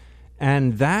happens.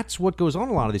 And that's what goes on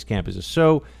a lot of these campuses.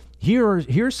 So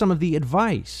here's some of the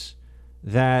advice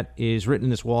that is written in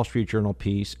this Wall Street Journal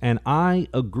piece, and I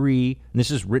agree, and this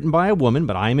is written by a woman,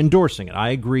 but I am endorsing it. I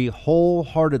agree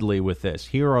wholeheartedly with this.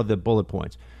 Here are the bullet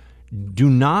points. Do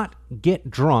not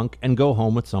get drunk and go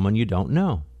home with someone you don't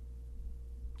know.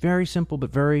 Very simple,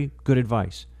 but very good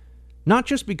advice. Not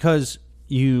just because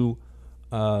you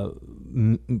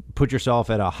put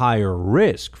yourself at a higher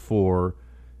risk for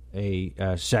a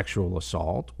sexual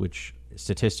assault, which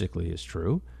statistically is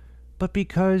true, but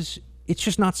because it's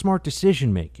just not smart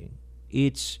decision-making.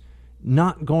 It's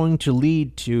not going to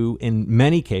lead to, in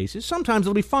many cases, sometimes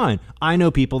it'll be fine. I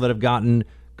know people that have gotten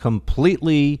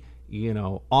completely,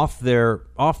 off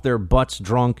their butts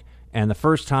drunk, and the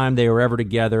first time they were ever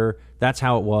together, that's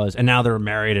how it was, and now they're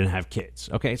married and have kids.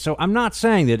 Okay, so I'm not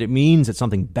saying that it means that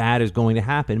something bad is going to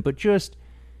happen, but just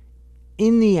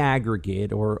in the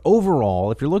aggregate or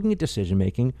overall, if you're looking at decision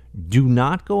making, do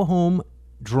not go home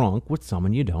drunk with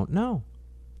someone you don't know.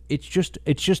 It's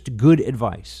just good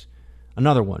advice.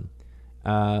 Another one,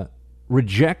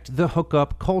 reject the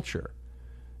hookup culture.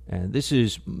 And this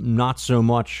is not so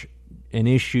much an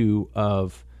issue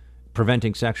of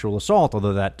preventing sexual assault,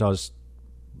 although that does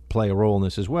play a role in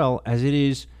this as well, as it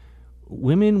is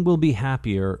women will be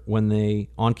happier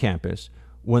on campus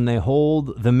when they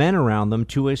hold the men around them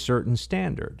to a certain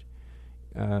standard.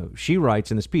 She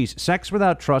writes in this piece, sex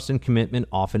without trust and commitment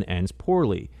often ends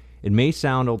poorly. It may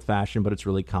sound old-fashioned, but it's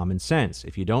really common sense.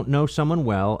 If you don't know someone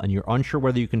well and you're unsure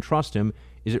whether you can trust him,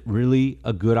 is it really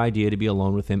a good idea to be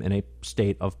alone with him in a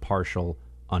state of partial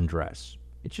undress?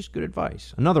 It's just good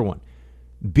advice. Another one,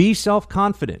 be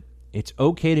self-confident. It's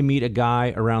okay to meet a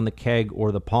guy around the keg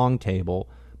or the pong table,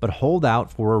 but hold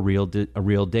out for a real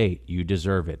date. You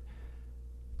deserve it.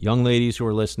 Young ladies who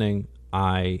are listening,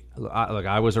 I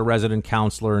was a resident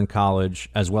counselor in college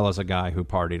as well as a guy who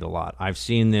partied a lot. I've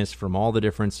seen this from all the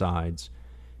different sides,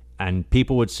 and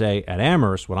people would say at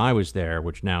Amherst when I was there,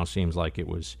 which now seems like it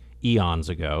was eons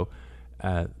ago,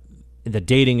 the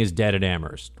dating is dead at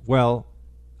Amherst. Well,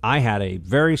 I had a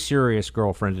very serious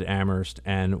girlfriend at Amherst,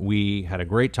 and we had a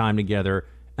great time together,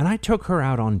 and I took her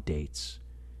out on dates.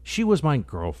 She was my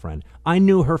girlfriend. I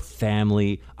knew her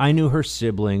family. I knew her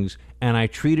siblings, and I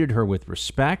treated her with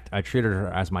respect. I treated her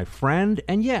as my friend,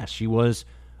 and yes, she was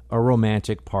a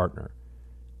romantic partner.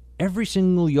 Every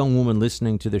single young woman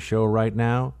listening to the show right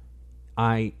now,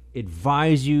 I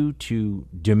advise you to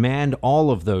demand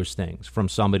all of those things from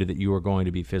somebody that you are going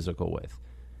to be physical with.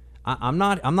 I'm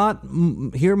not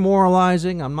here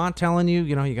moralizing. I'm not telling you,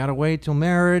 you got to wait till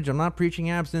marriage. I'm not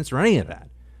preaching abstinence or any of that.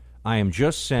 I am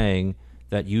just saying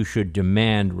that you should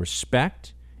demand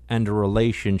respect and a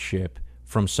relationship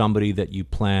from somebody that you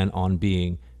plan on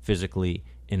being physically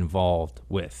involved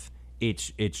with.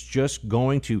 It's just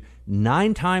going to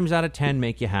 9 times out of 10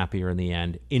 make you happier in the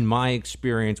end, in my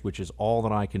experience, which is all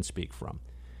that I can speak from.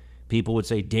 People would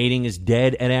say dating is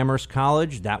dead at Amherst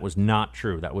College. That was not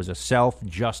true. That was a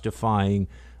self-justifying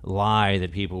lie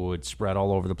that people would spread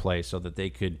all over the place so that they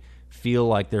could feel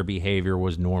like their behavior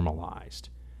was normalized.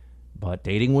 But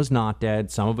dating was not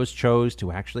dead. Some of us chose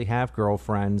to actually have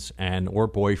girlfriends or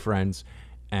boyfriends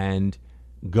and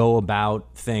go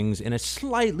about things in a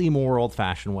slightly more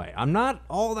old-fashioned way. I'm not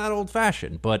all that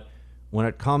old-fashioned, but when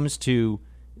it comes to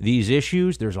these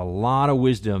issues, there's a lot of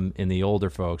wisdom in the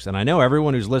older folks. And I know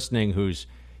everyone who's listening who's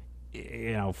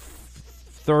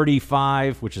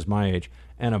 35, which is my age,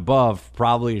 and above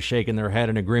probably is shaking their head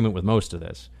in agreement with most of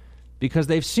this because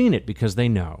they've seen it, because they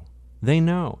know. They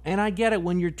know. And I get it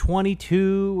when you're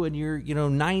 22 and you're,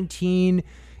 19,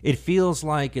 it feels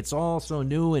like it's all so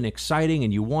new and exciting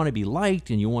and you want to be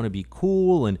liked and you want to be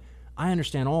cool, and I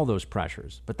understand all those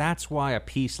pressures, but that's why a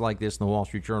piece like this in the Wall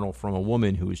Street Journal from a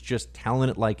woman who is just telling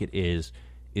it like it is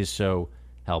so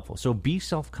helpful. So be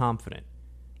self-confident.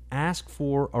 Ask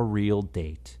for a real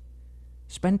date.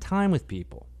 Spend time with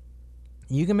people.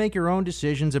 You can make your own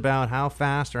decisions about how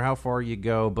fast or how far you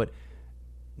go, but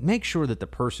make sure that the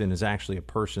person is actually a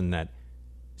person that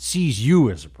sees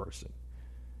you as a person.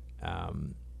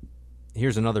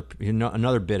 Here's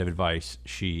another bit of advice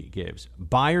she gives.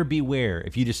 Buyer beware.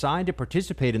 If you decide to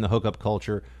participate in the hookup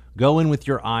culture, go in with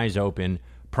your eyes open.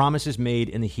 Promises made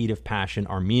in the heat of passion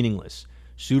are meaningless.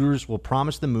 Suitors will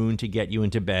promise the moon to get you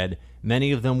into bed.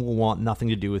 Many of them will want nothing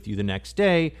to do with you the next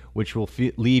day, which will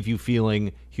leave you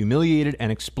feeling humiliated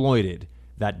and exploited.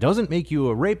 That doesn't make you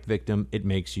a rape victim. It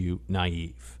makes you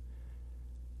naive.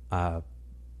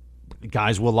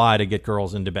 Guys will lie to get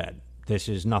girls into bed. This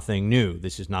is nothing new.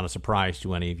 This is not a surprise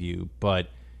to any of you, but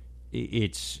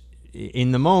it's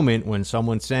in the moment when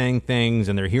someone's saying things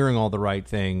and they're hearing all the right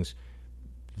things,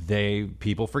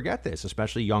 people forget this,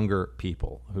 especially younger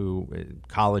people who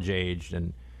college-aged,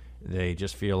 and they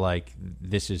just feel like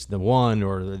this is the one,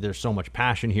 or there's so much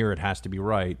passion here, it has to be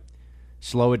right.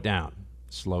 Slow it down.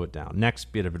 Slow it down.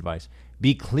 Next bit of advice.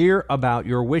 Be clear about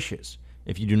your wishes.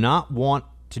 If you do not want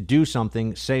to do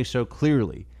something, say so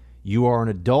clearly. You are an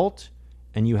adult,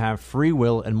 and you have free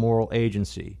will and moral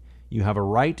agency. You have a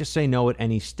right to say no at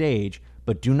any stage,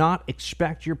 but do not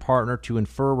expect your partner to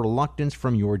infer reluctance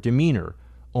from your demeanor.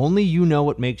 Only you know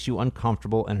what makes you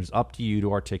uncomfortable, and it's up to you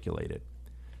to articulate it.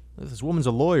 This woman's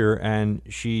a lawyer, and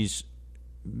she's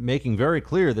making very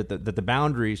clear that the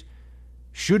boundaries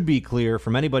should be clear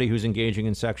from anybody who's engaging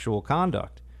in sexual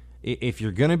conduct. If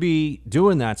you're going to be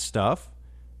doing that stuff,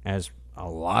 as a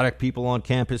lot of people on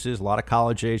campuses, a lot of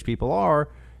college-age people are,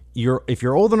 if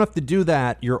you're old enough to do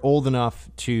that, you're old enough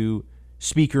to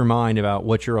speak your mind about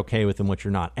what you're okay with and what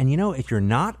you're not. And, if you're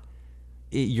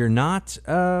not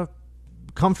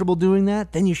comfortable doing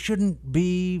that, then you shouldn't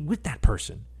be with that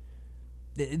person.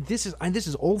 This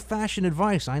is old-fashioned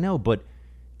advice, I know, but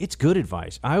it's good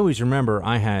advice. I always remember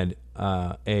I had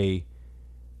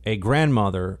a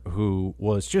grandmother who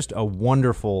was just a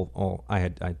wonderful. I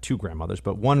had two grandmothers,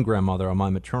 but one grandmother on my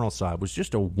maternal side was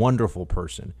just a wonderful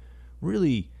person.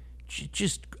 Really,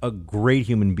 just a great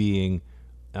human being.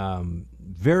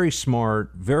 Very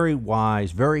smart, very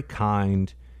wise, very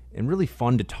kind, and really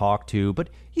fun to talk to. But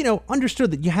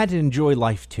understood that you had to enjoy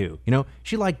life too.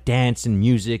 She liked dance and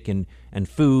music and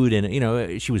food,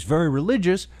 and she was very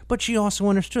religious, but she also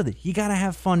understood that you got to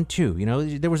have fun too.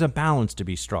 There was a balance to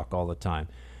be struck all the time.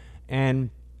 And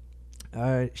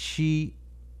she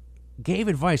gave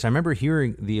advice. I remember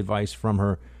hearing the advice from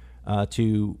her.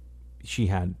 She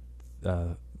had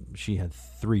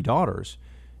 3 daughters,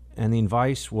 and the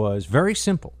advice was very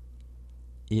simple.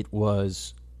 It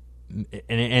was,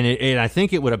 and I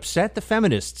think it would upset the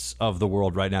feminists of the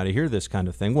world right now to hear this kind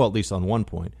of thing. Well, at least on one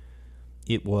point,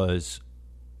 it was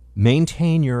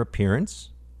maintain your appearance,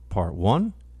 part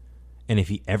 1, and if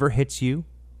he ever hits you,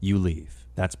 you leave.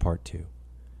 That's part 2.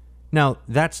 Now,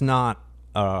 that's not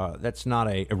a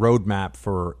roadmap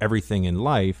for everything in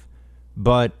life,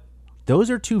 but those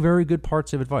are 2 very good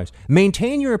parts of advice.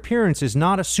 Maintain your appearance is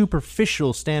not a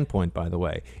superficial standpoint, by the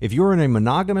way. If you're in a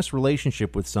monogamous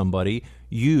relationship with somebody,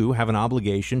 you have an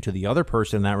obligation to the other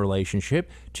person in that relationship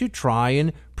to try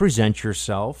and present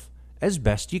yourself as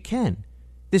best you can.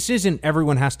 This isn't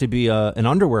everyone has to be an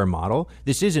underwear model.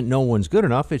 This isn't no one's good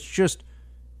enough. It's just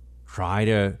try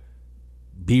to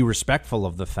be respectful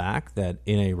of the fact that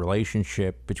in a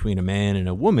relationship between a man and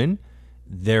a woman,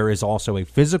 there is also a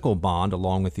physical bond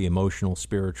along with the emotional,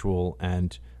 spiritual,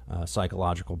 and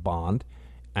psychological bond.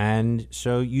 And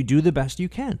so you do the best you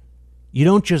can. You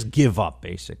don't just give up,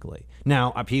 basically.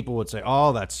 Now, people would say,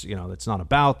 oh, that's not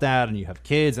about that, and you have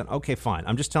kids. And okay, fine.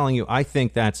 I'm just telling you, I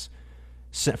think that's,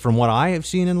 from what I have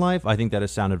seen in life, I think that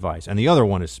is sound advice. And the other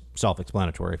one is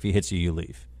self-explanatory. If he hits you, you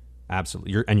leave.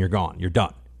 Absolutely. You're gone. You're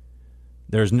done.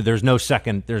 There's no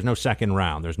second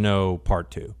round. There's no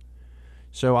part 2.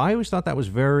 So I always thought that was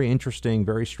very interesting,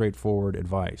 very straightforward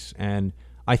advice. And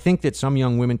I think that some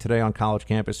young women today on college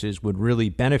campuses would really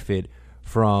benefit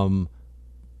from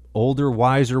older,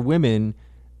 wiser women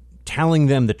telling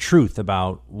them the truth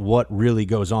about what really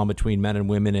goes on between men and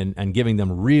women and giving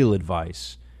them real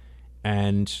advice.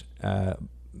 And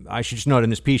I should just note in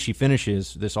this piece,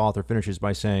 this author finishes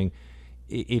by saying,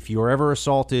 if you're ever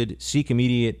assaulted, seek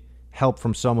immediate help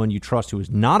from someone you trust who is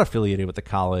not affiliated with the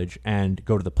college and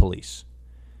go to the police.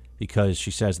 Because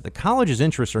she says the college's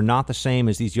interests are not the same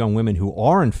as these young women who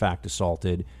are in fact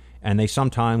assaulted, and they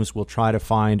sometimes will try to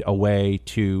find a way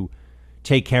to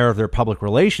take care of their public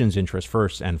relations interests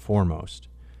first and foremost.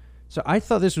 So I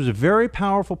thought this was a very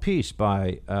powerful piece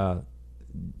by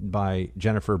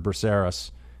Jennifer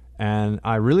Braceras, and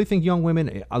I really think young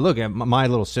women, look, my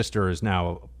little sister is now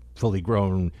a fully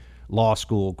grown law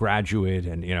school graduate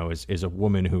and is a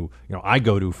woman who I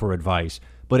go to for advice.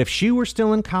 But if she were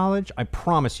still in college, I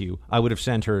promise you, I would have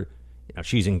sent her,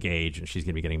 she's engaged and she's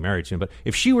going to be getting married soon, but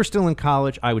if she were still in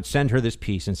college, I would send her this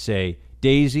piece and say,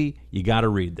 Daisy, you got to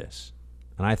read this.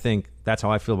 And I think that's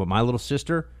how I feel about my little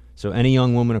sister. So any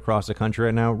young woman across the country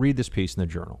right now, read this piece in the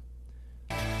Journal.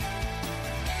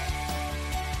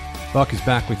 Buck is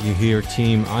back with you here,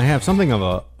 team. I have something of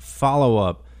a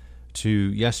follow-up to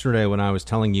yesterday when I was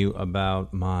telling you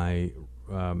about my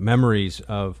memories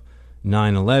of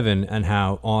 9/11 and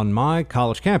how on my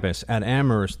college campus at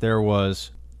Amherst there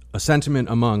was a sentiment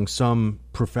among some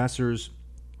professors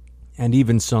and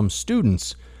even some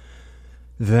students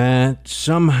that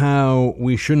somehow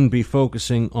we shouldn't be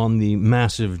focusing on the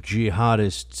massive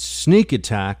jihadist sneak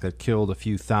attack that killed a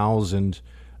few thousand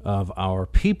of our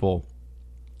people,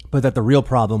 but that the real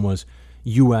problem was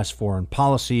U.S. foreign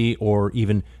policy or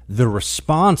even the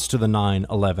response to the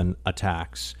 9/11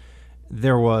 attacks.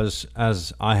 There was,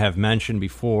 as I have mentioned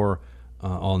before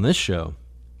on this show,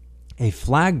 a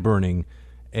flag burning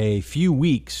a few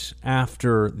weeks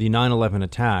after the 9/11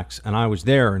 attacks, and I was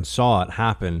there and saw it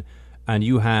happen, and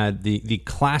you had the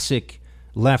classic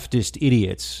leftist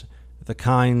idiots, the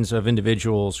kinds of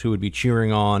individuals who would be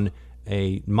cheering on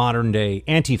a modern-day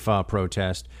Antifa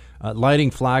protest,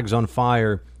 lighting flags on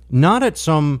fire, not at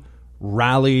some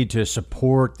rally to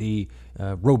support the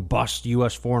robust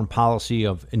U.S. foreign policy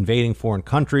of invading foreign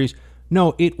countries.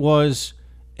 No, it was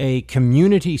a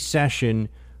community session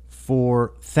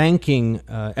for thanking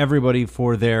everybody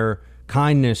for their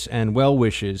kindness and well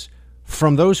wishes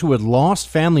from those who had lost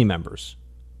family members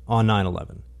on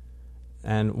 9/11.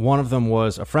 And one of them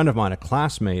was a friend of mine, a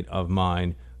classmate of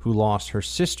mine, who lost her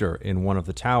sister in one of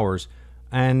the towers.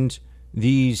 And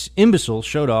these imbeciles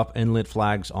showed up and lit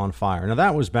flags on fire. Now,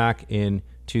 that was back in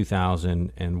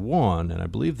 2001, and I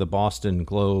believe the Boston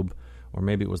Globe, or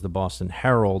maybe it was the Boston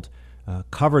Herald,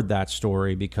 covered that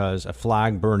story because a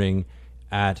flag burning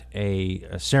at a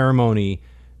ceremony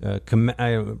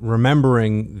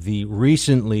remembering the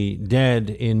recently dead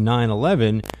in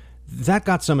 9/11, that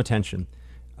got some attention.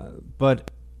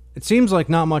 But it seems like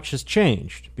not much has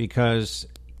changed, because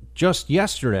just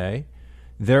yesterday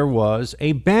there was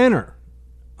a banner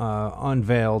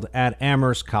unveiled at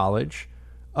Amherst College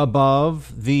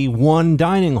above the one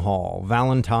dining hall,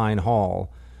 Valentine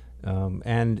Hall,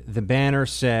 and the banner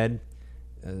said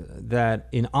that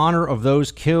in honor of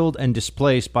those killed and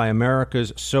displaced by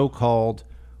America's so-called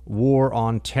war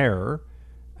on terror,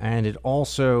 and it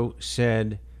also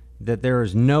said that there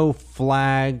is no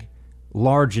flag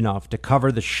large enough to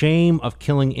cover the shame of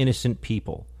killing innocent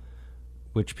people,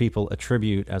 which people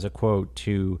attribute as a quote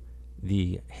to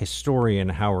the historian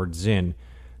Howard Zinn.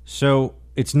 So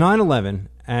it's 9/11,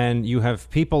 and you have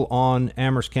people on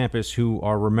Amherst campus who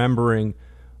are remembering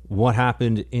what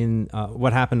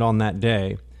happened on that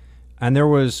day. And there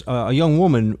was a young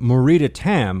woman, Marita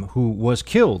Tam, who was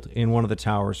killed in one of the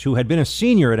towers, who had been a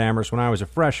senior at Amherst when I was a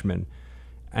freshman,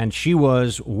 and she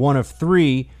was one of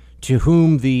three to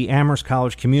whom the Amherst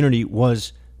College community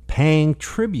was paying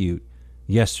tribute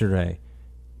yesterday.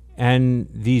 And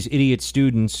these idiot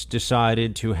students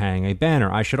decided to hang a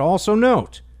banner. I should also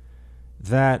note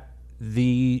that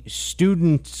the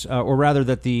students, or rather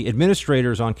that the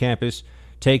administrators on campus,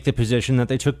 take the position that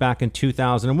they took back in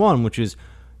 2001, which is,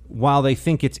 while they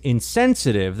think it's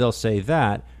insensitive, they'll say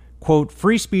that, quote,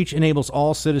 free speech enables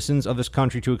all citizens of this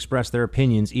country to express their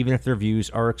opinions, even if their views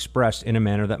are expressed in a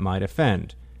manner that might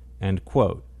offend, end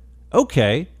quote.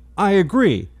 Okay, I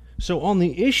agree. So on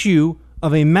the issue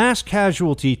of a mass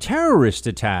casualty terrorist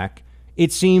attack,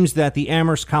 it seems that the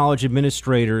Amherst College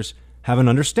administrators have an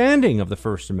understanding of the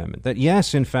First Amendment, that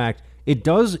yes, in fact, it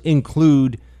does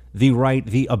include the right,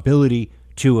 the ability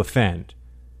to offend.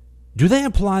 Do they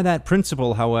apply that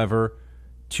principle, however,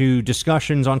 to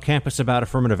discussions on campus about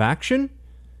affirmative action?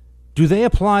 Do they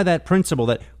apply that principle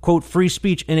that, quote, free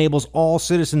speech enables all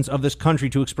citizens of this country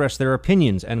to express their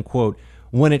opinions, end quote,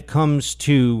 when it comes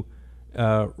to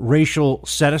racial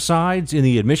set-asides in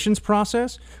the admissions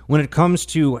process, when it comes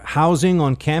to housing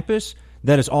on campus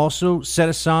that is also set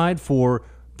aside for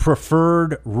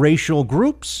preferred racial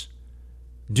groups?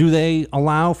 Do they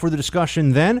allow for the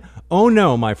discussion then? Oh,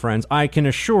 no, my friends. I can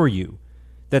assure you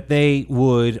that they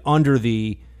would, under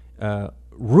the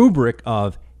rubric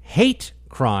of hate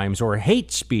crimes or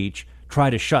hate speech, try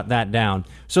to shut that down.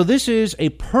 So this is a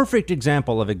perfect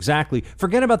example of exactly,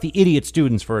 forget about the idiot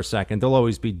students for a second. There'll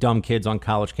always be dumb kids on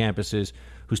college campuses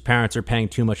whose parents are paying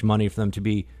too much money for them to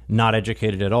be not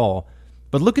educated at all.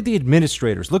 But look at the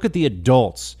administrators, look at the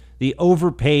adults, the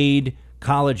overpaid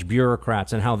college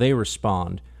bureaucrats and how they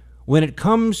respond. When it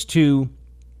comes to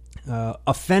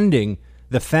offending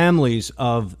the families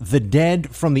of the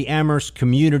dead from the Amherst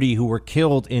community who were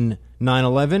killed in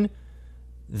 9/11,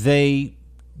 they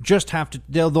just have to,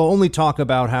 they'll only talk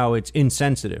about how it's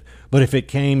insensitive. But if it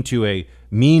came to a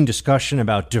mean discussion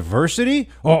about diversity,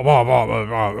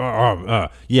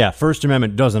 yeah, First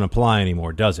Amendment doesn't apply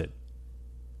anymore, does it?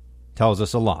 Tells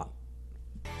us a lot.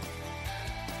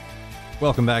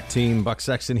 Welcome back, team. Buck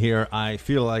Sexton here. I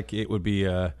feel like it would be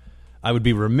I would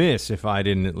be remiss if I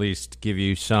didn't at least give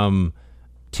you some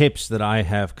tips that I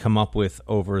have come up with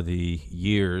over the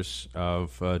years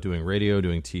of doing radio,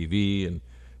 doing TV, and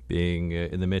being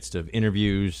in the midst of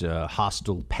interviews,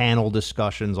 hostile panel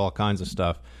discussions, all kinds of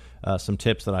stuff. Some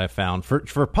tips that I have found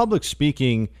for public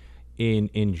speaking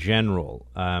in general.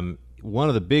 One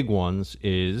of the big ones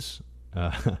is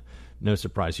no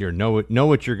surprise here. Know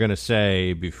what you're going to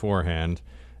say beforehand.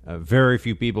 Very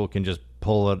few people can just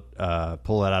pull it out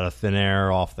of thin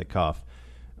air, off the cuff.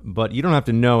 But you don't have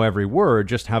to know every word.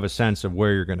 Just have a sense of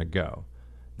where you're going to go.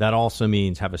 That also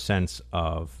means have a sense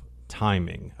of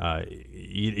timing.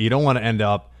 You don't want to end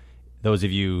up, those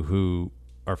of you who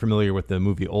are familiar with the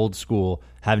movie Old School,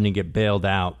 having to get bailed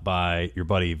out by your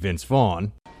buddy Vince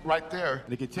Vaughn. Right there,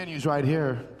 and it continues right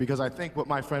here, because I think what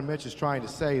my friend Mitch is trying to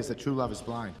say is that true love is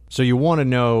blind. So you want to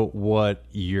know what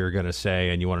you're going to say,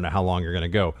 and you want to know how long you're going to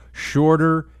go.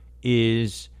 Shorter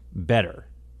is better.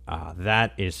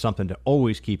 That is something to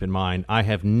always keep in mind. I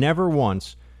have never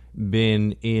once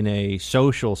been in a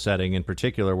social setting in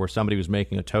particular where somebody was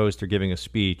making a toast or giving a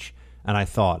speech, and I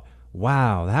thought,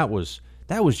 wow, that was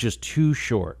just too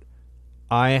short.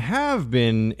 I have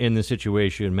been in the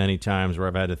situation many times where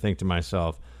I've had to think to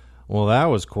myself, well, that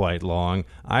was quite long.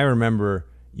 I remember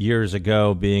years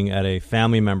ago being at a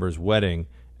family member's wedding,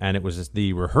 and it was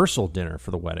the rehearsal dinner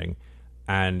for the wedding,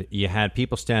 and you had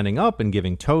people standing up and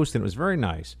giving toasts, and it was very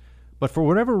nice. But for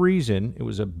whatever reason, it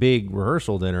was a big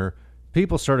rehearsal dinner,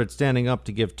 people started standing up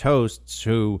to give toasts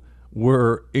who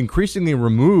were increasingly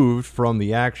removed from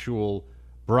the actual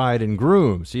bride and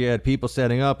groom. So you had people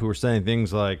standing up who were saying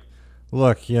things like,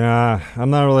 look, I'm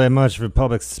not really much of a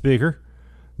public speaker,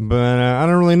 but I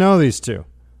don't really know these two.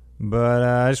 But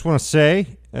I just want to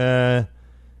say, I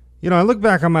look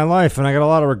back on my life and I got a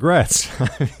lot of regrets.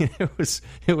 I mean,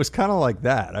 it was kind of like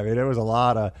that. I mean, there was a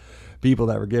lot of people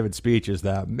that were giving speeches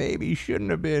that maybe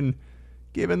shouldn't have been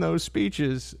given those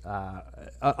speeches.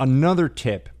 Another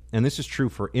tip, and this is true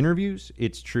for interviews.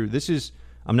 It's true.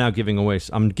 I'm giving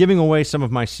away some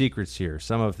of my secrets here,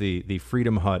 some of the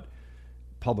Freedom Hut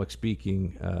public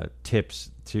speaking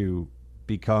tips to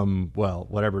become, well,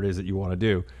 whatever it is that you want to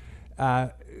do.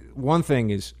 One thing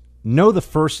is, know the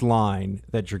first line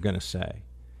that you're going to say.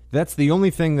 That's the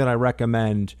only thing that I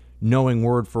recommend knowing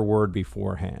word for word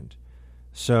beforehand.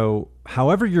 So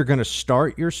however you're going to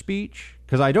start your speech,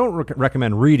 because I don't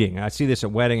recommend reading. I see this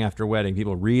at wedding after wedding.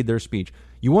 People read their speech.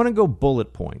 You want to go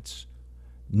bullet points.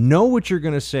 Know what you're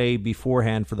going to say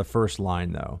beforehand for the first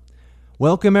line, though.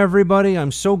 Welcome, everybody.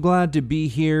 I'm so glad to be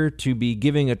here to be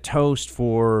giving a toast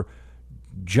for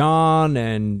John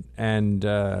and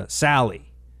Sally.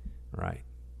 Right.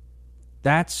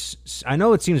 I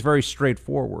know it seems very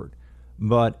straightforward,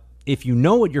 but if you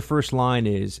know what your first line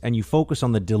is and you focus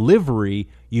on the delivery,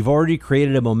 you've already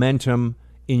created a momentum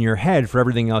in your head for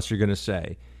everything else you're going to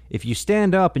say. If you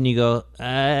stand up and you go,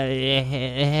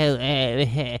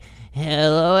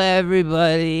 hello,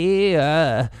 everybody,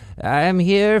 I'm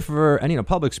here for... And,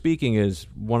 public speaking is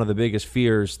one of the biggest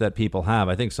fears that people have.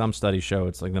 I think some studies show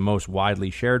it's like the most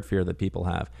widely shared fear that people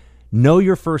have. Know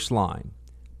your first line.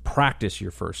 Practice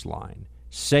your first line.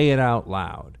 Say it out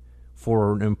loud.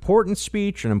 For an important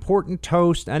speech, an important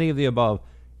toast, any of the above,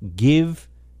 give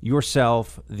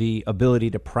yourself the ability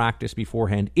to practice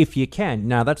beforehand if you can.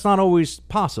 Now, that's not always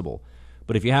possible,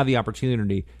 but if you have the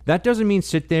opportunity, that doesn't mean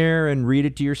sit there and read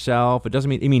it to yourself. It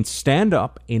means stand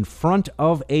up in front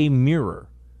of a mirror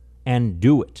and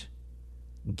do it.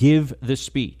 Give the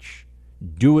speech.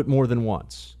 Do it more than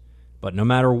once. But no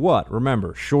matter what,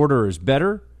 remember, shorter is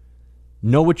better.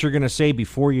 Know what you're going to say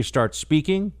before you start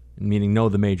speaking, meaning know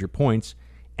the major points,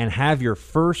 and have your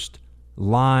first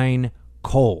line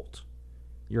cold.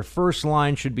 Your first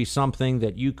line should be something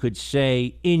that you could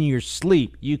say in your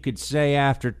sleep. You could say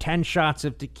after 10 shots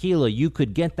of tequila. You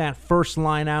could get that first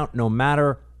line out no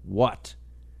matter what.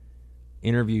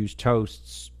 Interviews,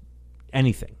 toasts,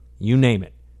 anything. You name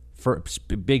it. For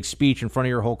a big speech in front of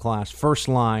your whole class. First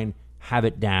line, have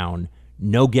it down.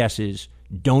 No guesses.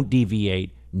 Don't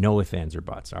deviate. No ifs, ands, or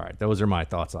buts. All right, those are my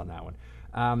thoughts on that one.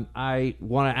 I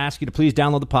want to ask you to please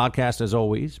download the podcast, as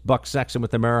always. Buck Sexton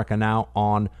with America Now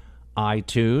on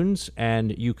iTunes,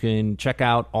 and you can check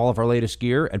out all of our latest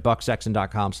gear at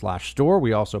bucksexton.com/store.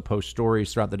 We also post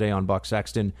stories throughout the day on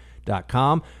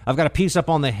bucksexton.com. I've got a piece up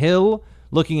on the Hill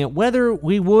looking at whether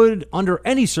we would, under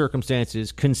any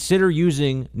circumstances, consider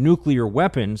using nuclear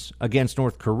weapons against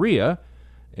North Korea.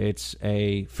 It's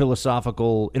a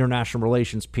philosophical international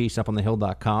relations piece up on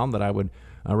thehill.com that I would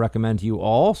recommend to you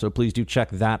all, so please do check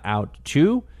that out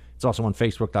too. It's also on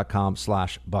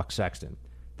facebook.com/bucksexton.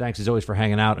 Thanks as always for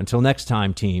hanging out. Until next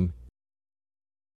time, team,